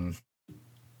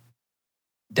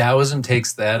Daoism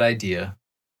takes that idea,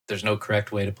 there's no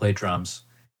correct way to play drums,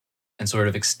 and sort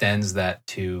of extends that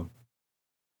to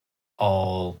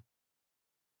all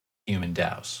human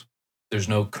DAOs. There's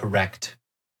no DAO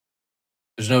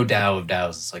of DAOs.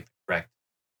 It's like the correct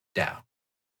DAO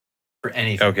for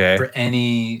anything. Okay. For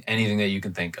anything that you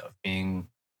can think of.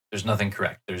 There's nothing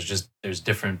correct. There's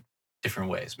different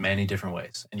ways, many different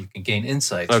ways, and you can gain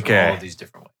insights from all of these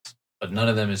different ways, but none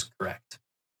of them is correct.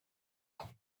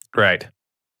 Right.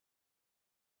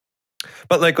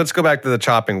 But like, let's go back to the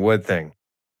chopping wood thing.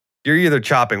 You're either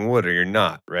chopping wood or you're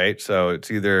not, right? So it's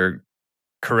either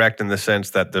correct in the sense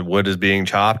that the wood is being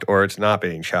chopped or it's not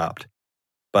being chopped.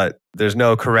 But there's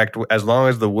no correct, as long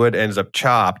as the wood ends up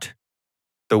chopped,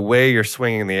 the way you're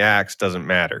swinging the axe doesn't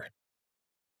matter.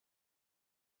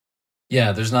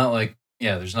 Yeah, there's not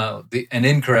an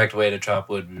incorrect way to chop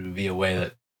wood would be a way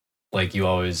that like you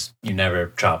never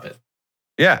chop it.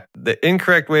 Yeah, the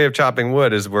incorrect way of chopping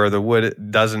wood is where the wood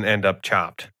doesn't end up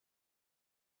chopped.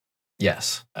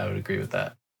 Yes, I would agree with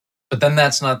that. But then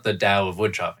that's not the Dao of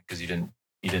wood chopping because you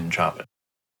didn't chop it.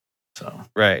 So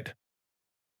right.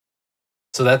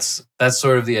 So that's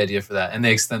sort of the idea for that, and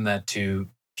they extend that to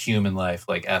human life,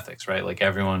 like ethics, right? Like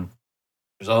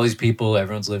there's all these people,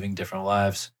 everyone's living different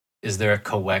lives. Is there a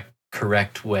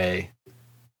correct way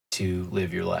to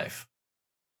live your life?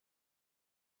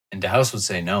 And Daos would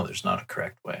say, no, there's not a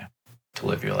correct way to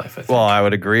live your life, I think. Well, I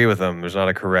would agree with them. There's not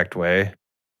a correct way.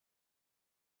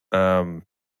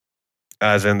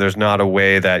 As in, there's not a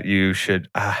way that you should...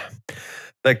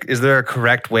 like, is there a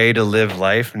correct way to live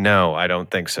life? No, I don't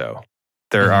think so.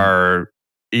 There are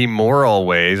immoral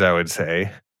ways, I would say.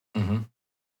 Mm-hmm.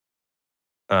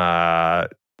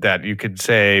 That you could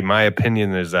say, my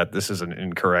opinion is that this is an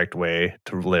incorrect way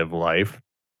to live life.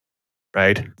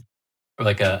 Right? Or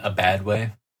like a bad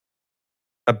way?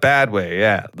 A bad way,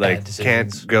 yeah. Like,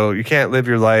 you can't live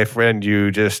your life when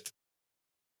you just...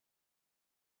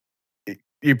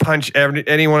 You punch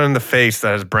anyone in the face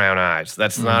that has brown eyes.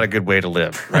 That's not a good way to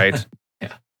live, right?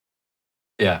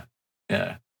 Yeah.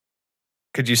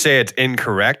 Could you say it's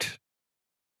incorrect?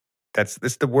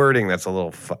 It's the wording that's a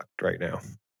little fucked right now.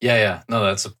 Yeah.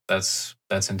 No, that's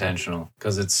intentional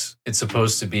because it's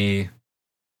supposed to be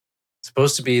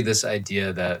this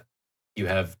idea that you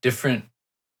have different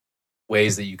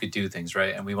ways that you could do things,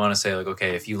 right? And we want to say like,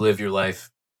 okay, if you live your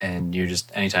life and you're just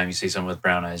anytime you see someone with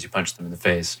brown eyes, you punch them in the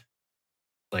face.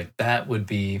 Like that would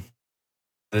be,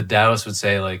 the Taoists would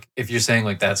say like, if you're saying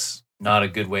like that's not a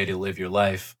good way to live your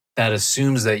life, that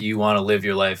assumes that you want to live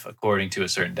your life according to a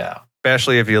certain Tao.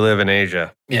 Especially if you live in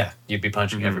Asia. Yeah, you'd be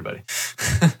punching everybody.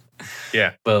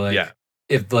 Yeah. But like,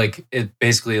 if like, it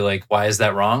basically like, why is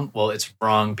that wrong? Well, it's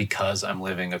wrong because I'm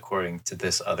living according to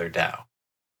this other Tao.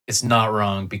 It's not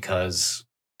wrong because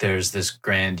there's this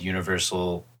grand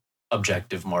universal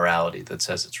objective morality that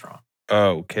says it's wrong.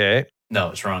 Okay. No,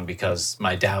 it's wrong because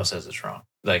my Tao says it's wrong.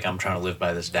 Like I'm trying to live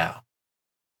by this Tao.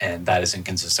 And that is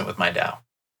inconsistent with my Tao.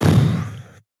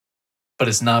 But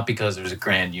it's not because there's a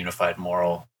grand unified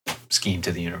moral scheme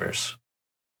to the universe.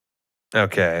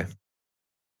 Okay.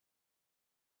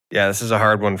 Yeah, this is a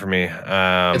hard one for me.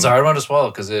 It's a hard one to swallow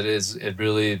because it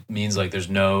really means like I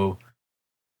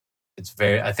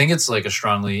think it's like a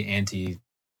strongly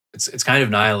it's kind of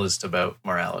nihilist about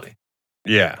morality.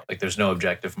 Yeah. Like there's no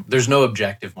objective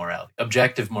morality.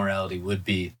 Objective morality would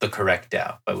be the correct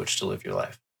Tao by which to live your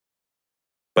life.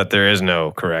 But there is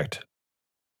no correct.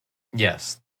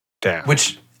 Yes. Tao.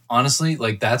 Which honestly,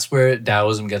 like that's where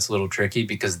Daoism gets a little tricky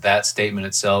because that statement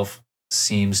itself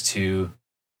seems to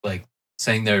like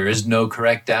saying there is no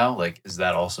correct Tao. Like, is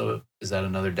that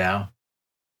another Tao?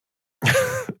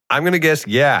 I'm going to guess,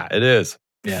 yeah, it is.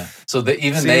 Yeah. So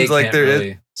even they can't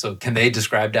really... So can they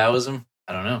describe Daoism?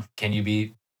 I don't know. Can you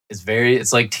be...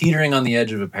 It's like teetering on the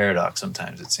edge of a paradox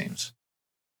sometimes, it seems.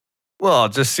 Well,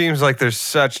 it just seems like there's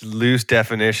such loose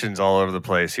definitions all over the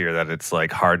place here that it's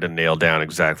like hard to nail down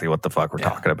exactly what the fuck we're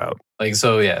talking about. Like,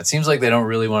 so yeah, it seems like they don't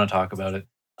really want to talk about it.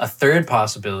 A third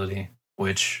possibility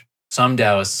which some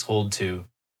Taoists hold to,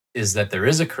 is that there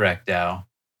is a correct Tao.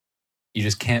 You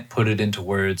just can't put it into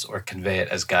words or convey it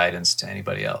as guidance to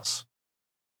anybody else.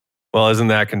 Well, isn't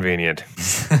that convenient?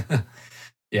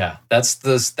 Yeah,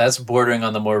 that's bordering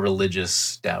on the more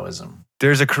religious Taoism.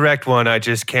 There's a correct one, I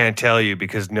just can't tell you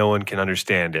because no one can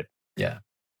understand it. Yeah.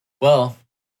 Well,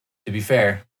 to be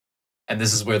fair, and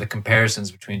this is where the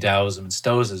comparisons between Taoism and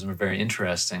Stoicism are very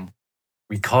interesting.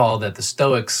 Recall that the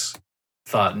Stoics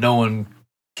thought no one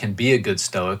can be a good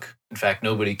Stoic. In fact,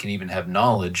 nobody can even have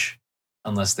knowledge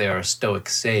unless they are a Stoic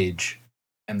sage.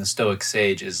 And the Stoic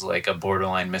sage is like a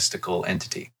borderline mystical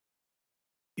entity.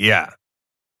 Yeah.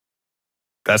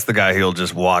 That's the guy who'll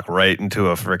just walk right into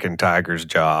a freaking tiger's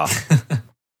jaw.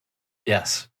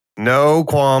 Yes. No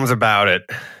qualms about it.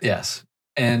 Yes.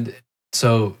 And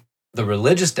so the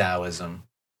religious Taoism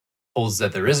holds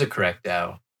that there is a correct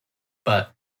Tao,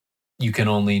 but you can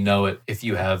only know it if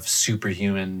you have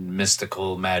superhuman,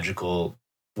 mystical, magical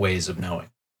ways of knowing.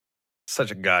 Such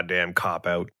a goddamn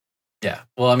cop-out. Yeah.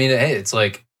 Well, I mean, hey,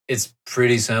 it's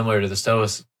pretty similar to the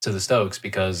Stoics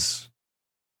because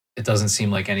it doesn't seem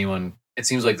like anyone. It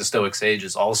seems like the Stoic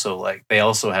sages also they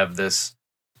also have this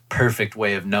perfect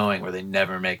way of knowing where they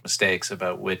never make mistakes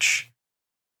about which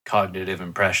cognitive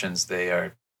impressions they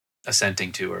are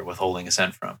assenting to or withholding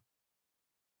assent from.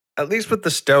 At least with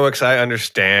the Stoics, I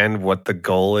understand what the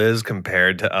goal is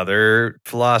compared to other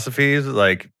philosophies.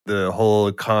 Like the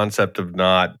whole concept of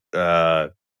not,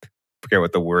 forget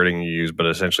what the wording you use, but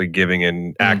essentially giving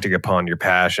and acting upon your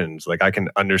passions. Like I can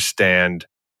understand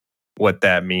what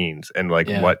that means and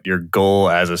what your goal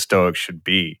as a Stoic should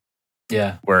be.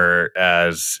 Yeah.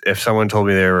 Whereas if someone told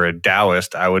me they were a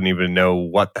Taoist, I wouldn't even know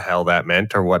what the hell that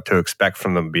meant or what to expect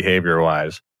from them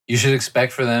behavior-wise. You should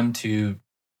expect for them to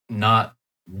not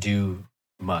do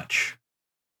much.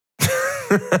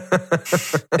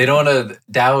 They don't want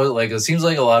to it seems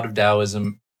like a lot of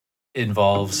Taoism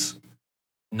involves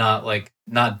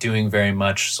not doing very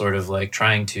much, sort of like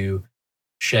trying to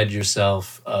shed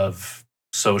yourself of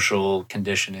social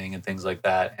conditioning and things like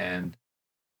that, and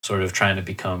sort of trying to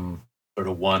become sort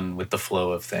of one with the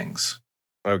flow of things.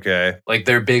 Okay. Like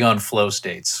they're big on flow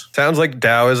states. Sounds like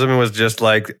Daoism was just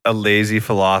like a lazy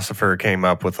philosopher came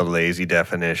up with a lazy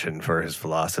definition for his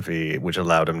philosophy, which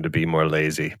allowed him to be more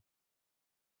lazy.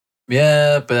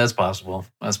 Yeah, but that's possible.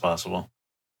 That's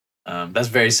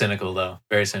very cynical, though.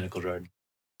 Very cynical, Jordan.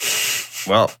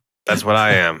 Well, that's what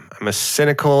I am. I'm a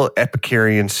cynical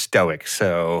Epicurean Stoic,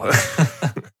 so...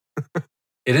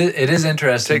 It is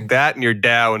interesting. Take that in your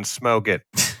Tao and smoke it.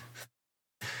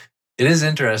 It is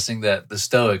interesting that the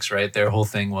Stoics, right, their whole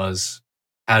thing was,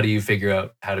 how do you figure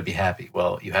out how to be happy?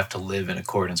 Well, you have to live in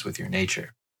accordance with your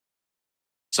nature.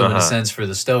 So in a sense, for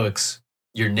the Stoics,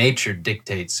 your nature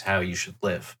dictates how you should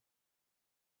live.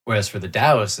 Whereas for the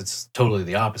Taoists, it's totally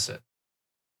the opposite.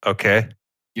 Okay.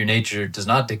 Your nature does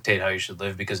not dictate how you should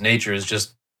live because nature is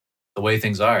just the way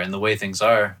things are. And the way things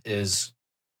are is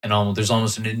there's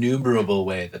almost an innumerable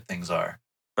way that things are.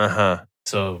 Uh-huh.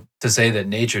 So to say that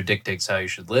nature dictates how you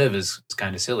should live is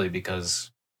kind of silly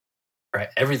because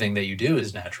everything that you do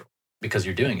is natural because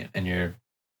you're doing it and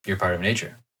you're part of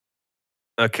nature.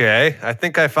 Okay. I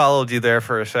think I followed you there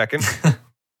for a second.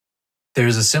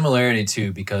 There's a similarity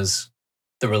too because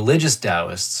the religious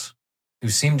Taoists, who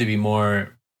seem to be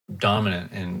more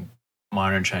dominant in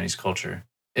modern Chinese culture,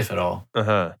 if at all,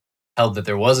 held that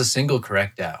there was a single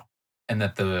correct Tao and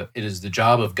that it is the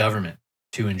job of government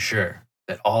to ensure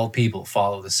that all people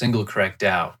follow the single correct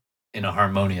Tao in a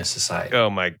harmonious society. Oh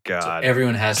my God. So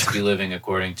everyone has to be living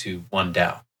according to one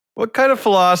Tao. What kind of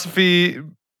philosophy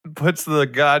puts the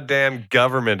goddamn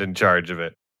government in charge of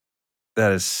it?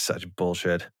 That is such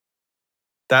bullshit.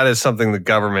 That is something the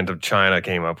government of China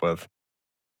came up with.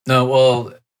 No,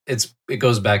 well, it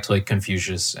goes back to like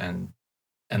Confucius and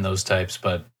those types,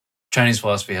 but Chinese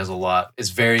philosophy has a lot.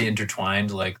 It's very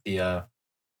intertwined,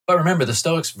 but remember, the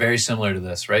Stoics very similar to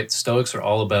this, right? The Stoics are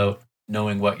all about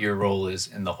knowing what your role is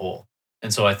in the whole.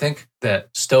 And so I think that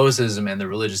Stoicism and the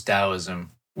religious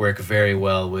Taoism work very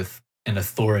well with an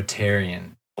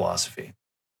authoritarian philosophy.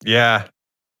 Yeah.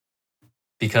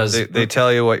 Because they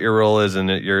tell you what your role is, and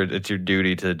it's your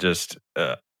duty to just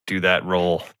do that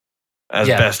role as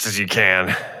best as you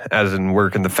can, as in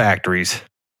work in the factories.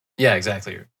 Yeah,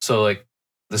 exactly. So like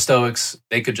the Stoics,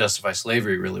 they could justify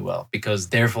slavery really well because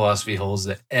their philosophy holds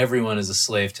that everyone is a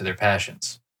slave to their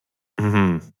passions.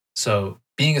 Mm-hmm. So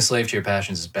being a slave to your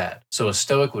passions is bad. So a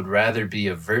Stoic would rather be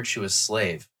a virtuous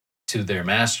slave to their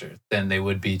master than they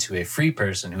would be to a free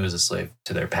person who is a slave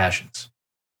to their passions.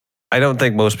 I don't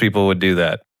think most people would do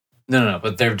that. No,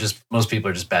 but most people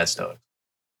are just bad Stoics.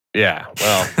 Yeah,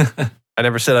 well, I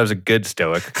never said I was a good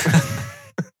Stoic.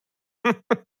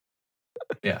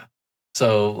 Yeah.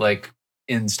 So like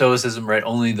in Stoicism, right,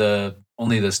 only the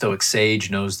Stoic sage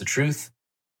knows the truth.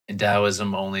 In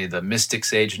Daoism, only the mystic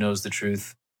sage knows the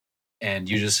truth. And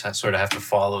you just sort of have to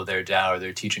follow their Dao or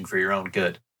their teaching for your own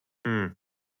good.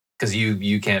 Because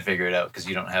you can't figure it out because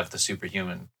you don't have the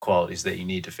superhuman qualities that you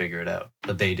need to figure it out.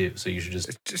 But they do. So you should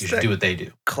just you should do what they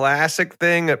do. Classic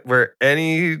thing where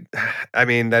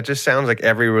that just sounds like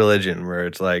every religion where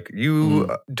it's like you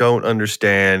don't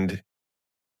understand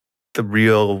the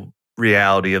real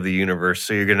reality of the universe,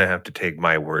 so you're going to have to take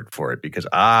my word for it because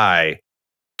I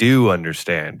do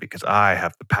understand, because I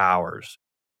have the powers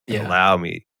that allow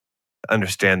me to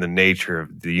understand the nature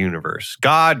of the universe.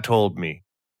 God told me,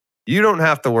 you don't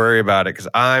have to worry about it because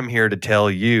I'm here to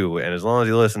tell you, and as long as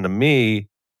you listen to me,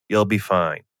 you'll be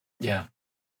fine. Yeah.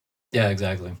 Yeah,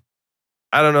 exactly.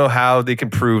 I don't know how they can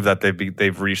prove that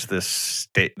they've reached this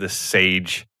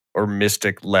sage or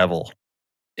mystic level.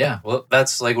 Yeah, well,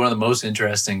 that's like one of the most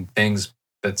interesting things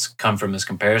that's come from this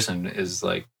comparison is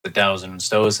like the Daoism and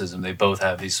Stoicism. They both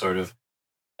have these sort of,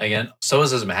 again,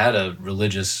 Stoicism had a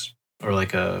religious or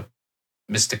like a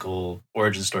mystical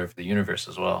origin story for the universe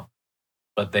as well.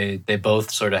 But they both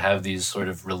sort of have these sort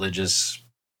of religious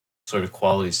sort of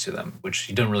qualities to them, which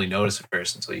you don't really notice at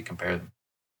first until you compare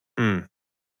them.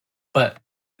 But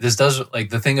this does, like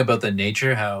the thing about the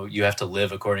nature, how you have to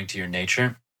live according to your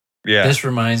nature. Yeah. This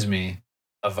reminds me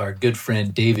of our good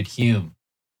friend David Hume.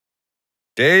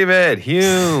 David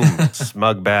Hume,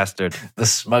 smug bastard. The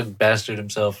smug bastard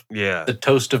himself. Yeah. The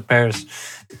toast of Paris.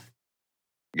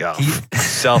 Yeah.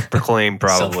 Self-proclaimed,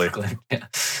 probably. Self-proclaimed, yeah.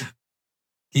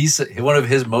 He's one of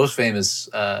his most famous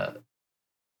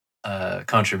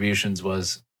contributions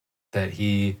was that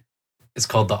it's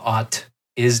called the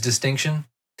ought-is distinction.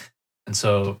 And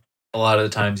so a lot of the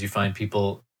times you find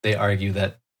people, they argue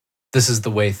that this is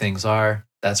the way things are,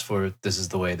 this is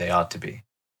the way they ought to be.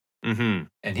 Mm-hmm.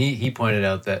 And he pointed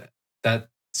out that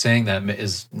saying that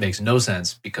makes no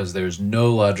sense because there's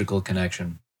no logical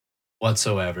connection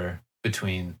whatsoever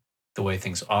between the way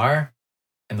things are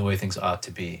and the way things ought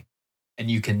to be. And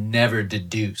you can never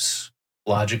deduce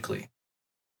logically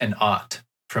an ought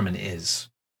from an is.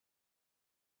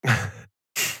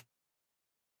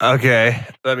 Okay,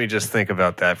 let me just think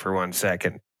about that for 1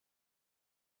 second.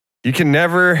 You can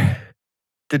never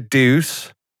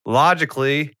deduce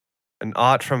logically an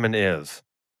ought from an is.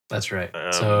 That's right.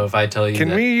 So if I tell you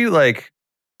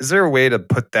is there a way to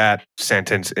put that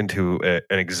sentence into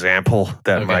an example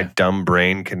that my dumb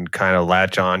brain can kind of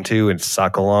latch onto and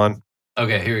suckle on?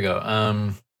 Okay, here we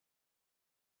go.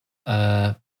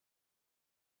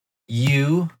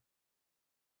 You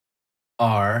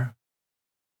are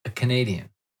a Canadian.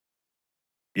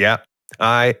 Yeah,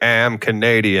 I am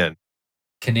Canadian.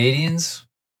 Canadians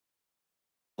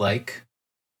like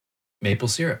maple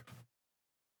syrup.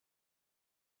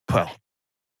 Well,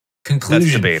 conclusion.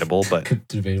 That's debatable, but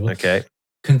debatable. Okay.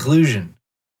 Conclusion.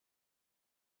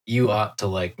 You ought to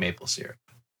like maple syrup.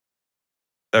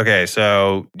 Okay,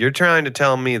 so you're trying to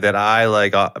tell me that I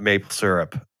like maple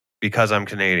syrup because I'm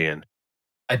Canadian.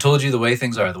 I told you the way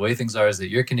things are. The way things are is that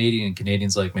you're Canadian and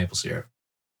Canadians like maple syrup.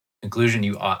 Conclusion,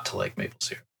 you ought to like maple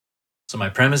syrup. So my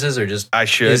premises are just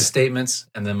his statements,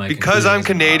 and then because I'm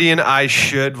Canadian, I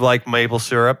should like maple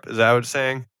syrup. Is that what it's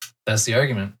saying? That's the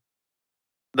argument.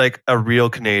 Like a real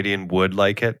Canadian would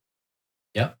like it.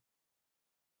 Yep.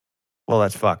 Well,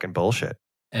 that's fucking bullshit.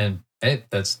 And hey,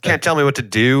 can't tell me what to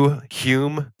do,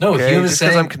 Hume. No, okay? Hume is just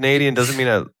saying because I'm Canadian doesn't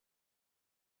mean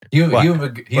Hume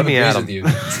agrees with you.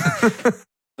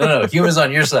 No, Hume is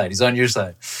on your side. He's on your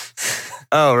side.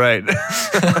 Oh, right.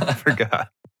 I forgot.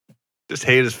 Just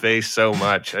hate his face so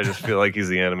much. I just feel like he's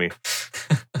the enemy.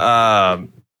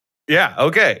 Yeah.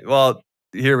 Okay. Well,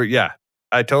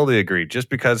 I totally agree. Just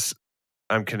because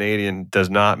I'm Canadian does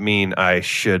not mean I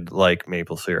should like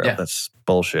maple syrup. Yeah. That's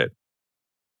bullshit.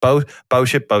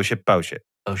 Bullshit.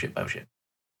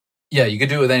 Yeah, you could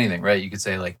do it with anything, right? You could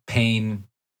say like pain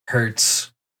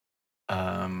hurts.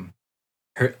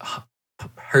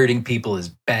 Hurting people is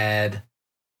bad.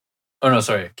 Oh no,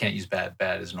 sorry, I can't use bad.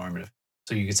 Bad is normative.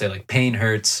 So you could say like pain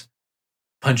hurts,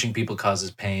 punching people causes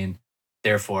pain,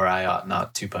 therefore I ought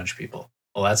not to punch people.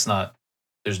 Well,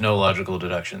 there's no logical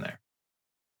deduction there.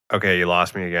 Okay, you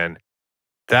lost me again.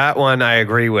 That one I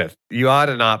agree with. You ought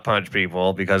to not punch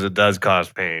people because it does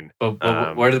cause pain.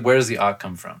 But where does the ought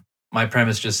come from? My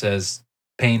premise just says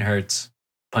pain hurts,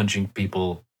 punching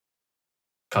people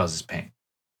causes pain.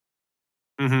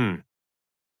 Mm-hmm.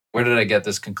 Where did I get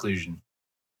this conclusion?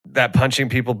 That punching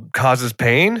people causes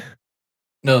pain?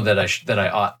 No, that I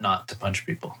ought not to punch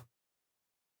people.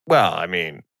 Well, I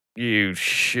mean, you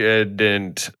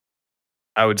shouldn't.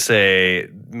 I would say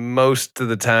most of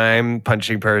the time,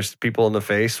 punching people in the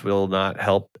face will not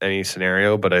help any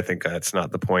scenario, but I think that's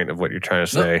not the point of what you're trying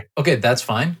to say. Okay, that's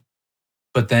fine.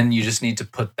 But then you just need to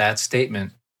put that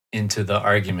statement into the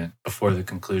argument before the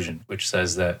conclusion, which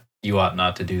says that you ought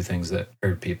not to do things that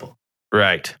hurt people.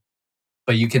 Right.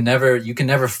 But you can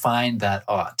never find that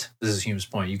ought. This is Hume's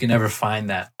point. You can never find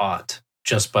that ought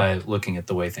just by looking at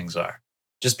the way things are.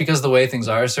 Just because the way things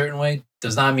are a certain way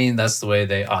does not mean that's the way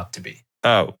they ought to be.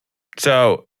 Oh,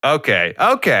 so okay.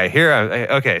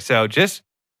 So just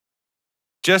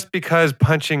because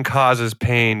punching causes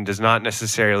pain does not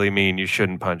necessarily mean you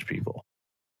shouldn't punch people.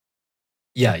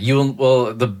 Yeah,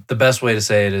 the best way to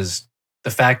say it is the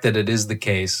fact that it is the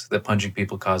case that punching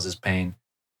people causes pain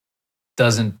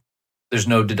there's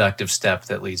no deductive step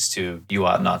that leads to you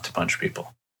ought not to punch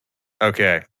people.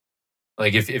 Okay.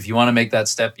 Like if you want to make that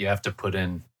step, you have to put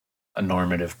in a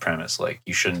normative premise, like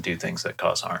you shouldn't do things that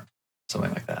cause harm.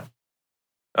 Something like that.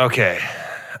 Okay.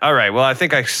 All right. Well, I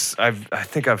think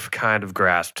I've kind of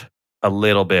grasped a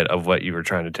little bit of what you were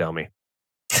trying to tell me.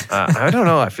 I don't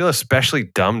know. I feel especially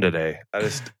dumb today. I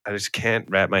just can't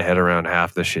wrap my head around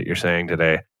half the shit you're saying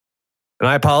today. And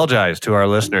I apologize to our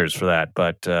listeners for that,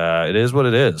 but it is what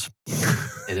it is.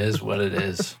 It is what it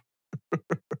is.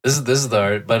 This is the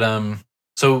art. But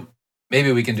so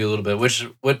maybe we can do a little bit.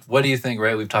 What do you think?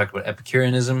 Right, we've talked about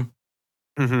Epicureanism.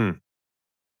 Mm-hmm.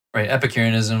 Right,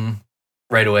 Epicureanism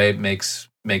right away makes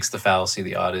the fallacy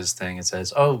the ought is thing. It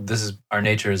says, "Oh, our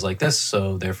nature is like this,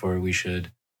 so therefore we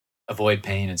should avoid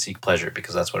pain and seek pleasure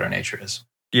because that's what our nature is."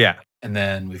 Yeah. And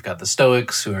then we've got the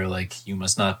Stoics who are like, "You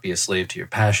must not be a slave to your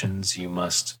passions. You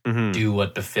must do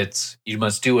what befits. You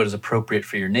must do what is appropriate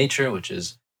for your nature, which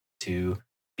is to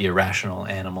be a rational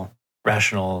animal,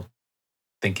 rational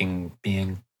thinking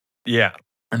being." Yeah.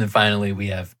 And then finally we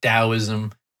have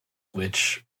Daoism,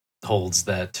 which holds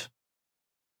that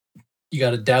you got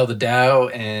to Dao the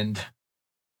Dao and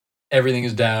everything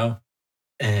is Dao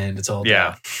and it's all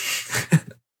Dao.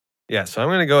 Yeah, so I'm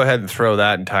going to go ahead and throw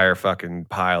that entire fucking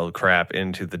pile of crap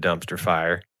into the dumpster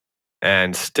fire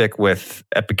and stick with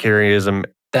Epicureanism.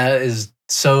 That is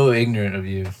so ignorant of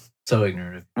you. So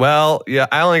ignorant of you. Well, yeah,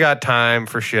 I only got time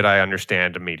for shit I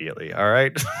understand immediately, all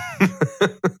right?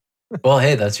 Well,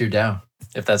 hey, that's your Dao.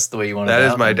 If that's the way you want to Dao.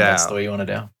 That is my Dao. That's the way you want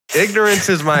to Dao. Ignorance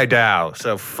is my Dao,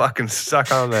 so fucking suck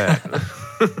on that.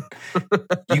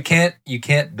 You can't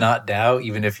not Dao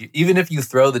even if you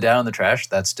throw the Dao in the trash,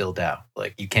 that's still Dao.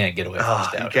 Like you can't get away from this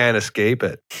Dao. You can't escape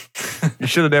it. You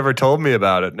should have never told me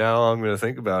about it. Now all I'm going to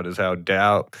think about is how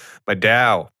my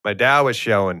Dao is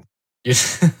showing.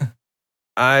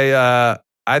 I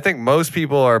think most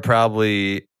people are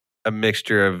probably a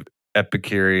mixture of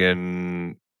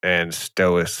Epicurean and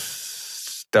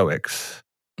Stoics,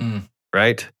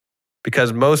 right?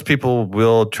 Because most people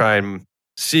will try and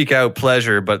seek out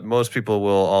pleasure, but most people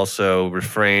will also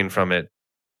refrain from it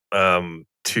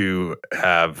to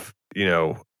have,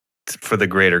 for the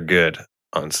greater good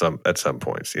at some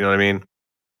points. You know what I mean?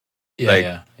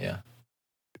 Yeah, yeah.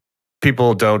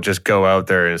 People don't just go out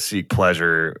there and seek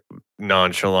pleasure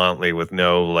nonchalantly with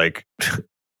no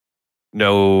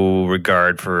no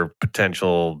regard for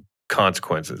potential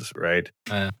consequences, right?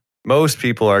 Most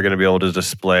people are going to be able to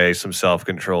display some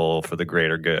self-control for the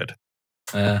greater good.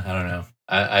 I don't know.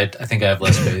 I think I have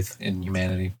less faith in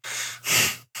humanity.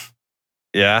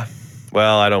 Yeah?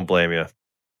 Well, I don't blame you.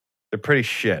 They're pretty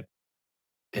shit.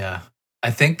 Yeah. I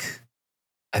think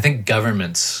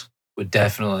governments would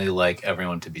definitely like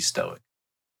everyone to be stoic.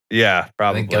 Yeah,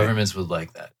 probably. I think governments would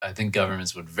like that. I think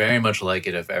governments would very much like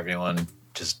it if everyone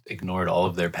just ignored all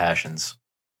of their passions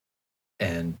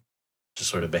and just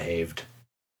sort of behaved.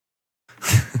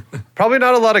 Probably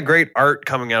not a lot of great art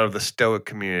coming out of the Stoic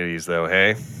communities, though,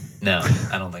 hey? No,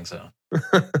 I don't think so.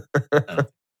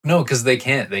 No, because they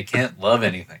can't love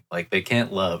anything. Like, they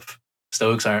can't love.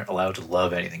 Stoics aren't allowed to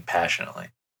love anything passionately.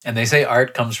 And they say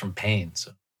art comes from pain,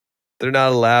 so. They're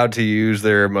not allowed to use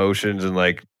their emotions and,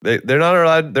 they're not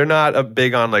allowed, they're not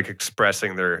big on,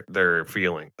 expressing their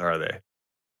feelings, are they?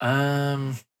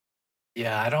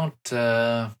 Yeah, I don't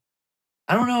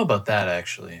know about that,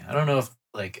 actually. I don't know if,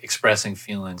 expressing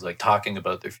feelings, talking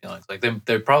about their feelings.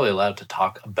 They're probably allowed to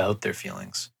talk about their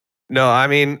feelings. No, I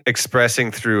mean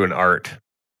expressing through an art is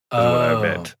what I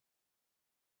meant.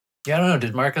 Yeah, I don't know.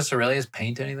 Did Marcus Aurelius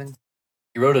paint anything?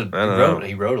 He wrote a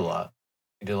lot.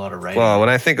 He did a lot of writing. Well, when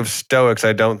I think of Stoics,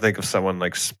 I don't think of someone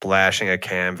splashing a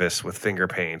canvas with finger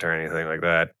paint or anything like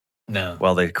that. No.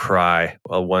 While they cry,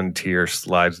 while one tear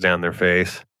slides down their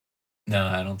face. No,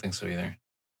 I don't think so either.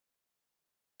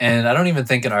 And I don't even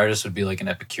think an artist would be like an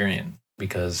Epicurean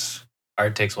because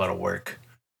art takes a lot of work.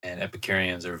 And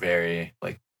Epicureans are very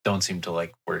don't seem to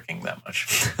like working that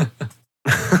much.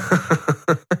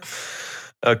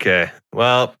 Okay.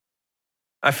 Well,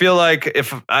 I feel like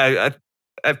if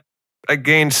I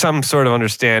gained some sort of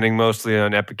understanding mostly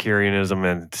on Epicureanism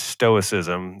and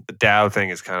Stoicism. The Tao thing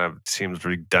is kind of seems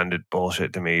redundant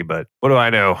bullshit to me, but what do I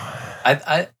know?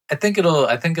 I think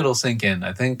it'll sink in.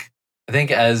 I think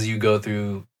as you go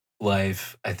through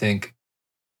life, I think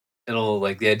it'll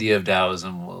the idea of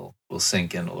Daoism will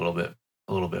sink in a little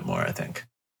bit more, I think.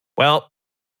 Well,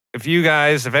 if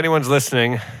anyone's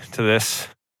listening to this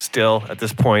still at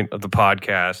this point of the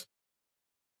podcast,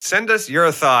 send us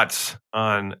your thoughts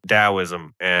on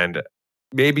Daoism, and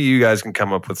maybe you guys can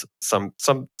come up with some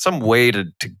way to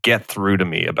get through to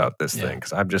me about this thing,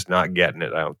 because I'm just not getting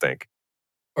it, I don't think.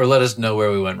 Or let us know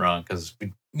where we went wrong, because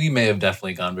we may have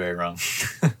definitely gone very wrong.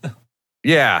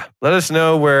 Yeah, let us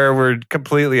know where we're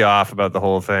completely off about the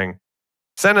whole thing.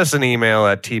 Send us an email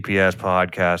at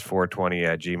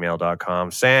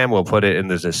tpspodcast420@gmail.com. Sam will put it in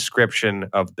the description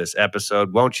of this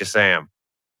episode. Won't you, Sam?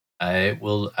 I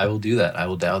will do that. I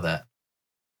will Dao that.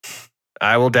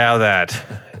 I will Dao that.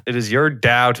 It is your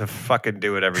Dao to fucking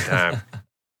do it every time.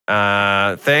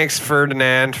 Thanks,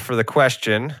 Ferdinand, for the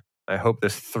question. I hope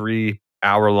this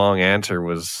 3-hour-long answer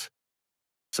was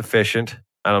sufficient.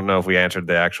 I don't know if we answered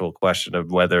the actual question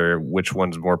of which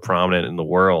one's more prominent in the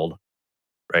world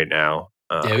right now.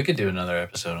 Yeah, we could do another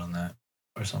episode on that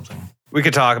or something. We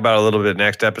could talk about it a little bit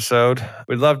next episode.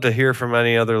 We'd love to hear from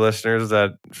any other listeners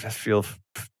that feel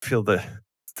the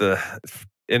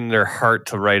in their heart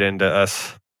to write into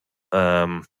us.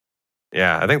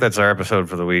 Yeah, I think that's our episode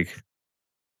for the week.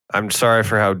 I'm sorry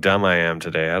for how dumb I am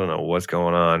today. I don't know what's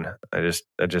going on. I just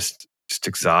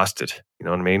exhausted. You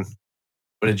know what I mean?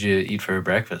 What did you eat for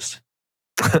breakfast?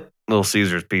 Little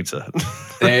Caesar's pizza.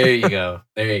 There you go.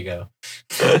 There you go.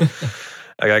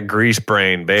 I got grease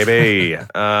brain, baby.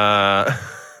 Well,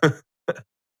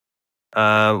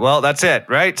 that's it,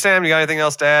 right, Sam? You got anything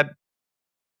else to add?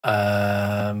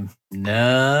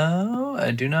 No, I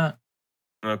do not.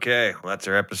 Okay, well, that's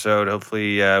our episode.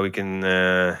 Hopefully, we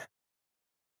can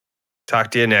talk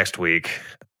to you next week.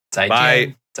 再见.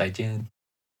 Bye. 再见.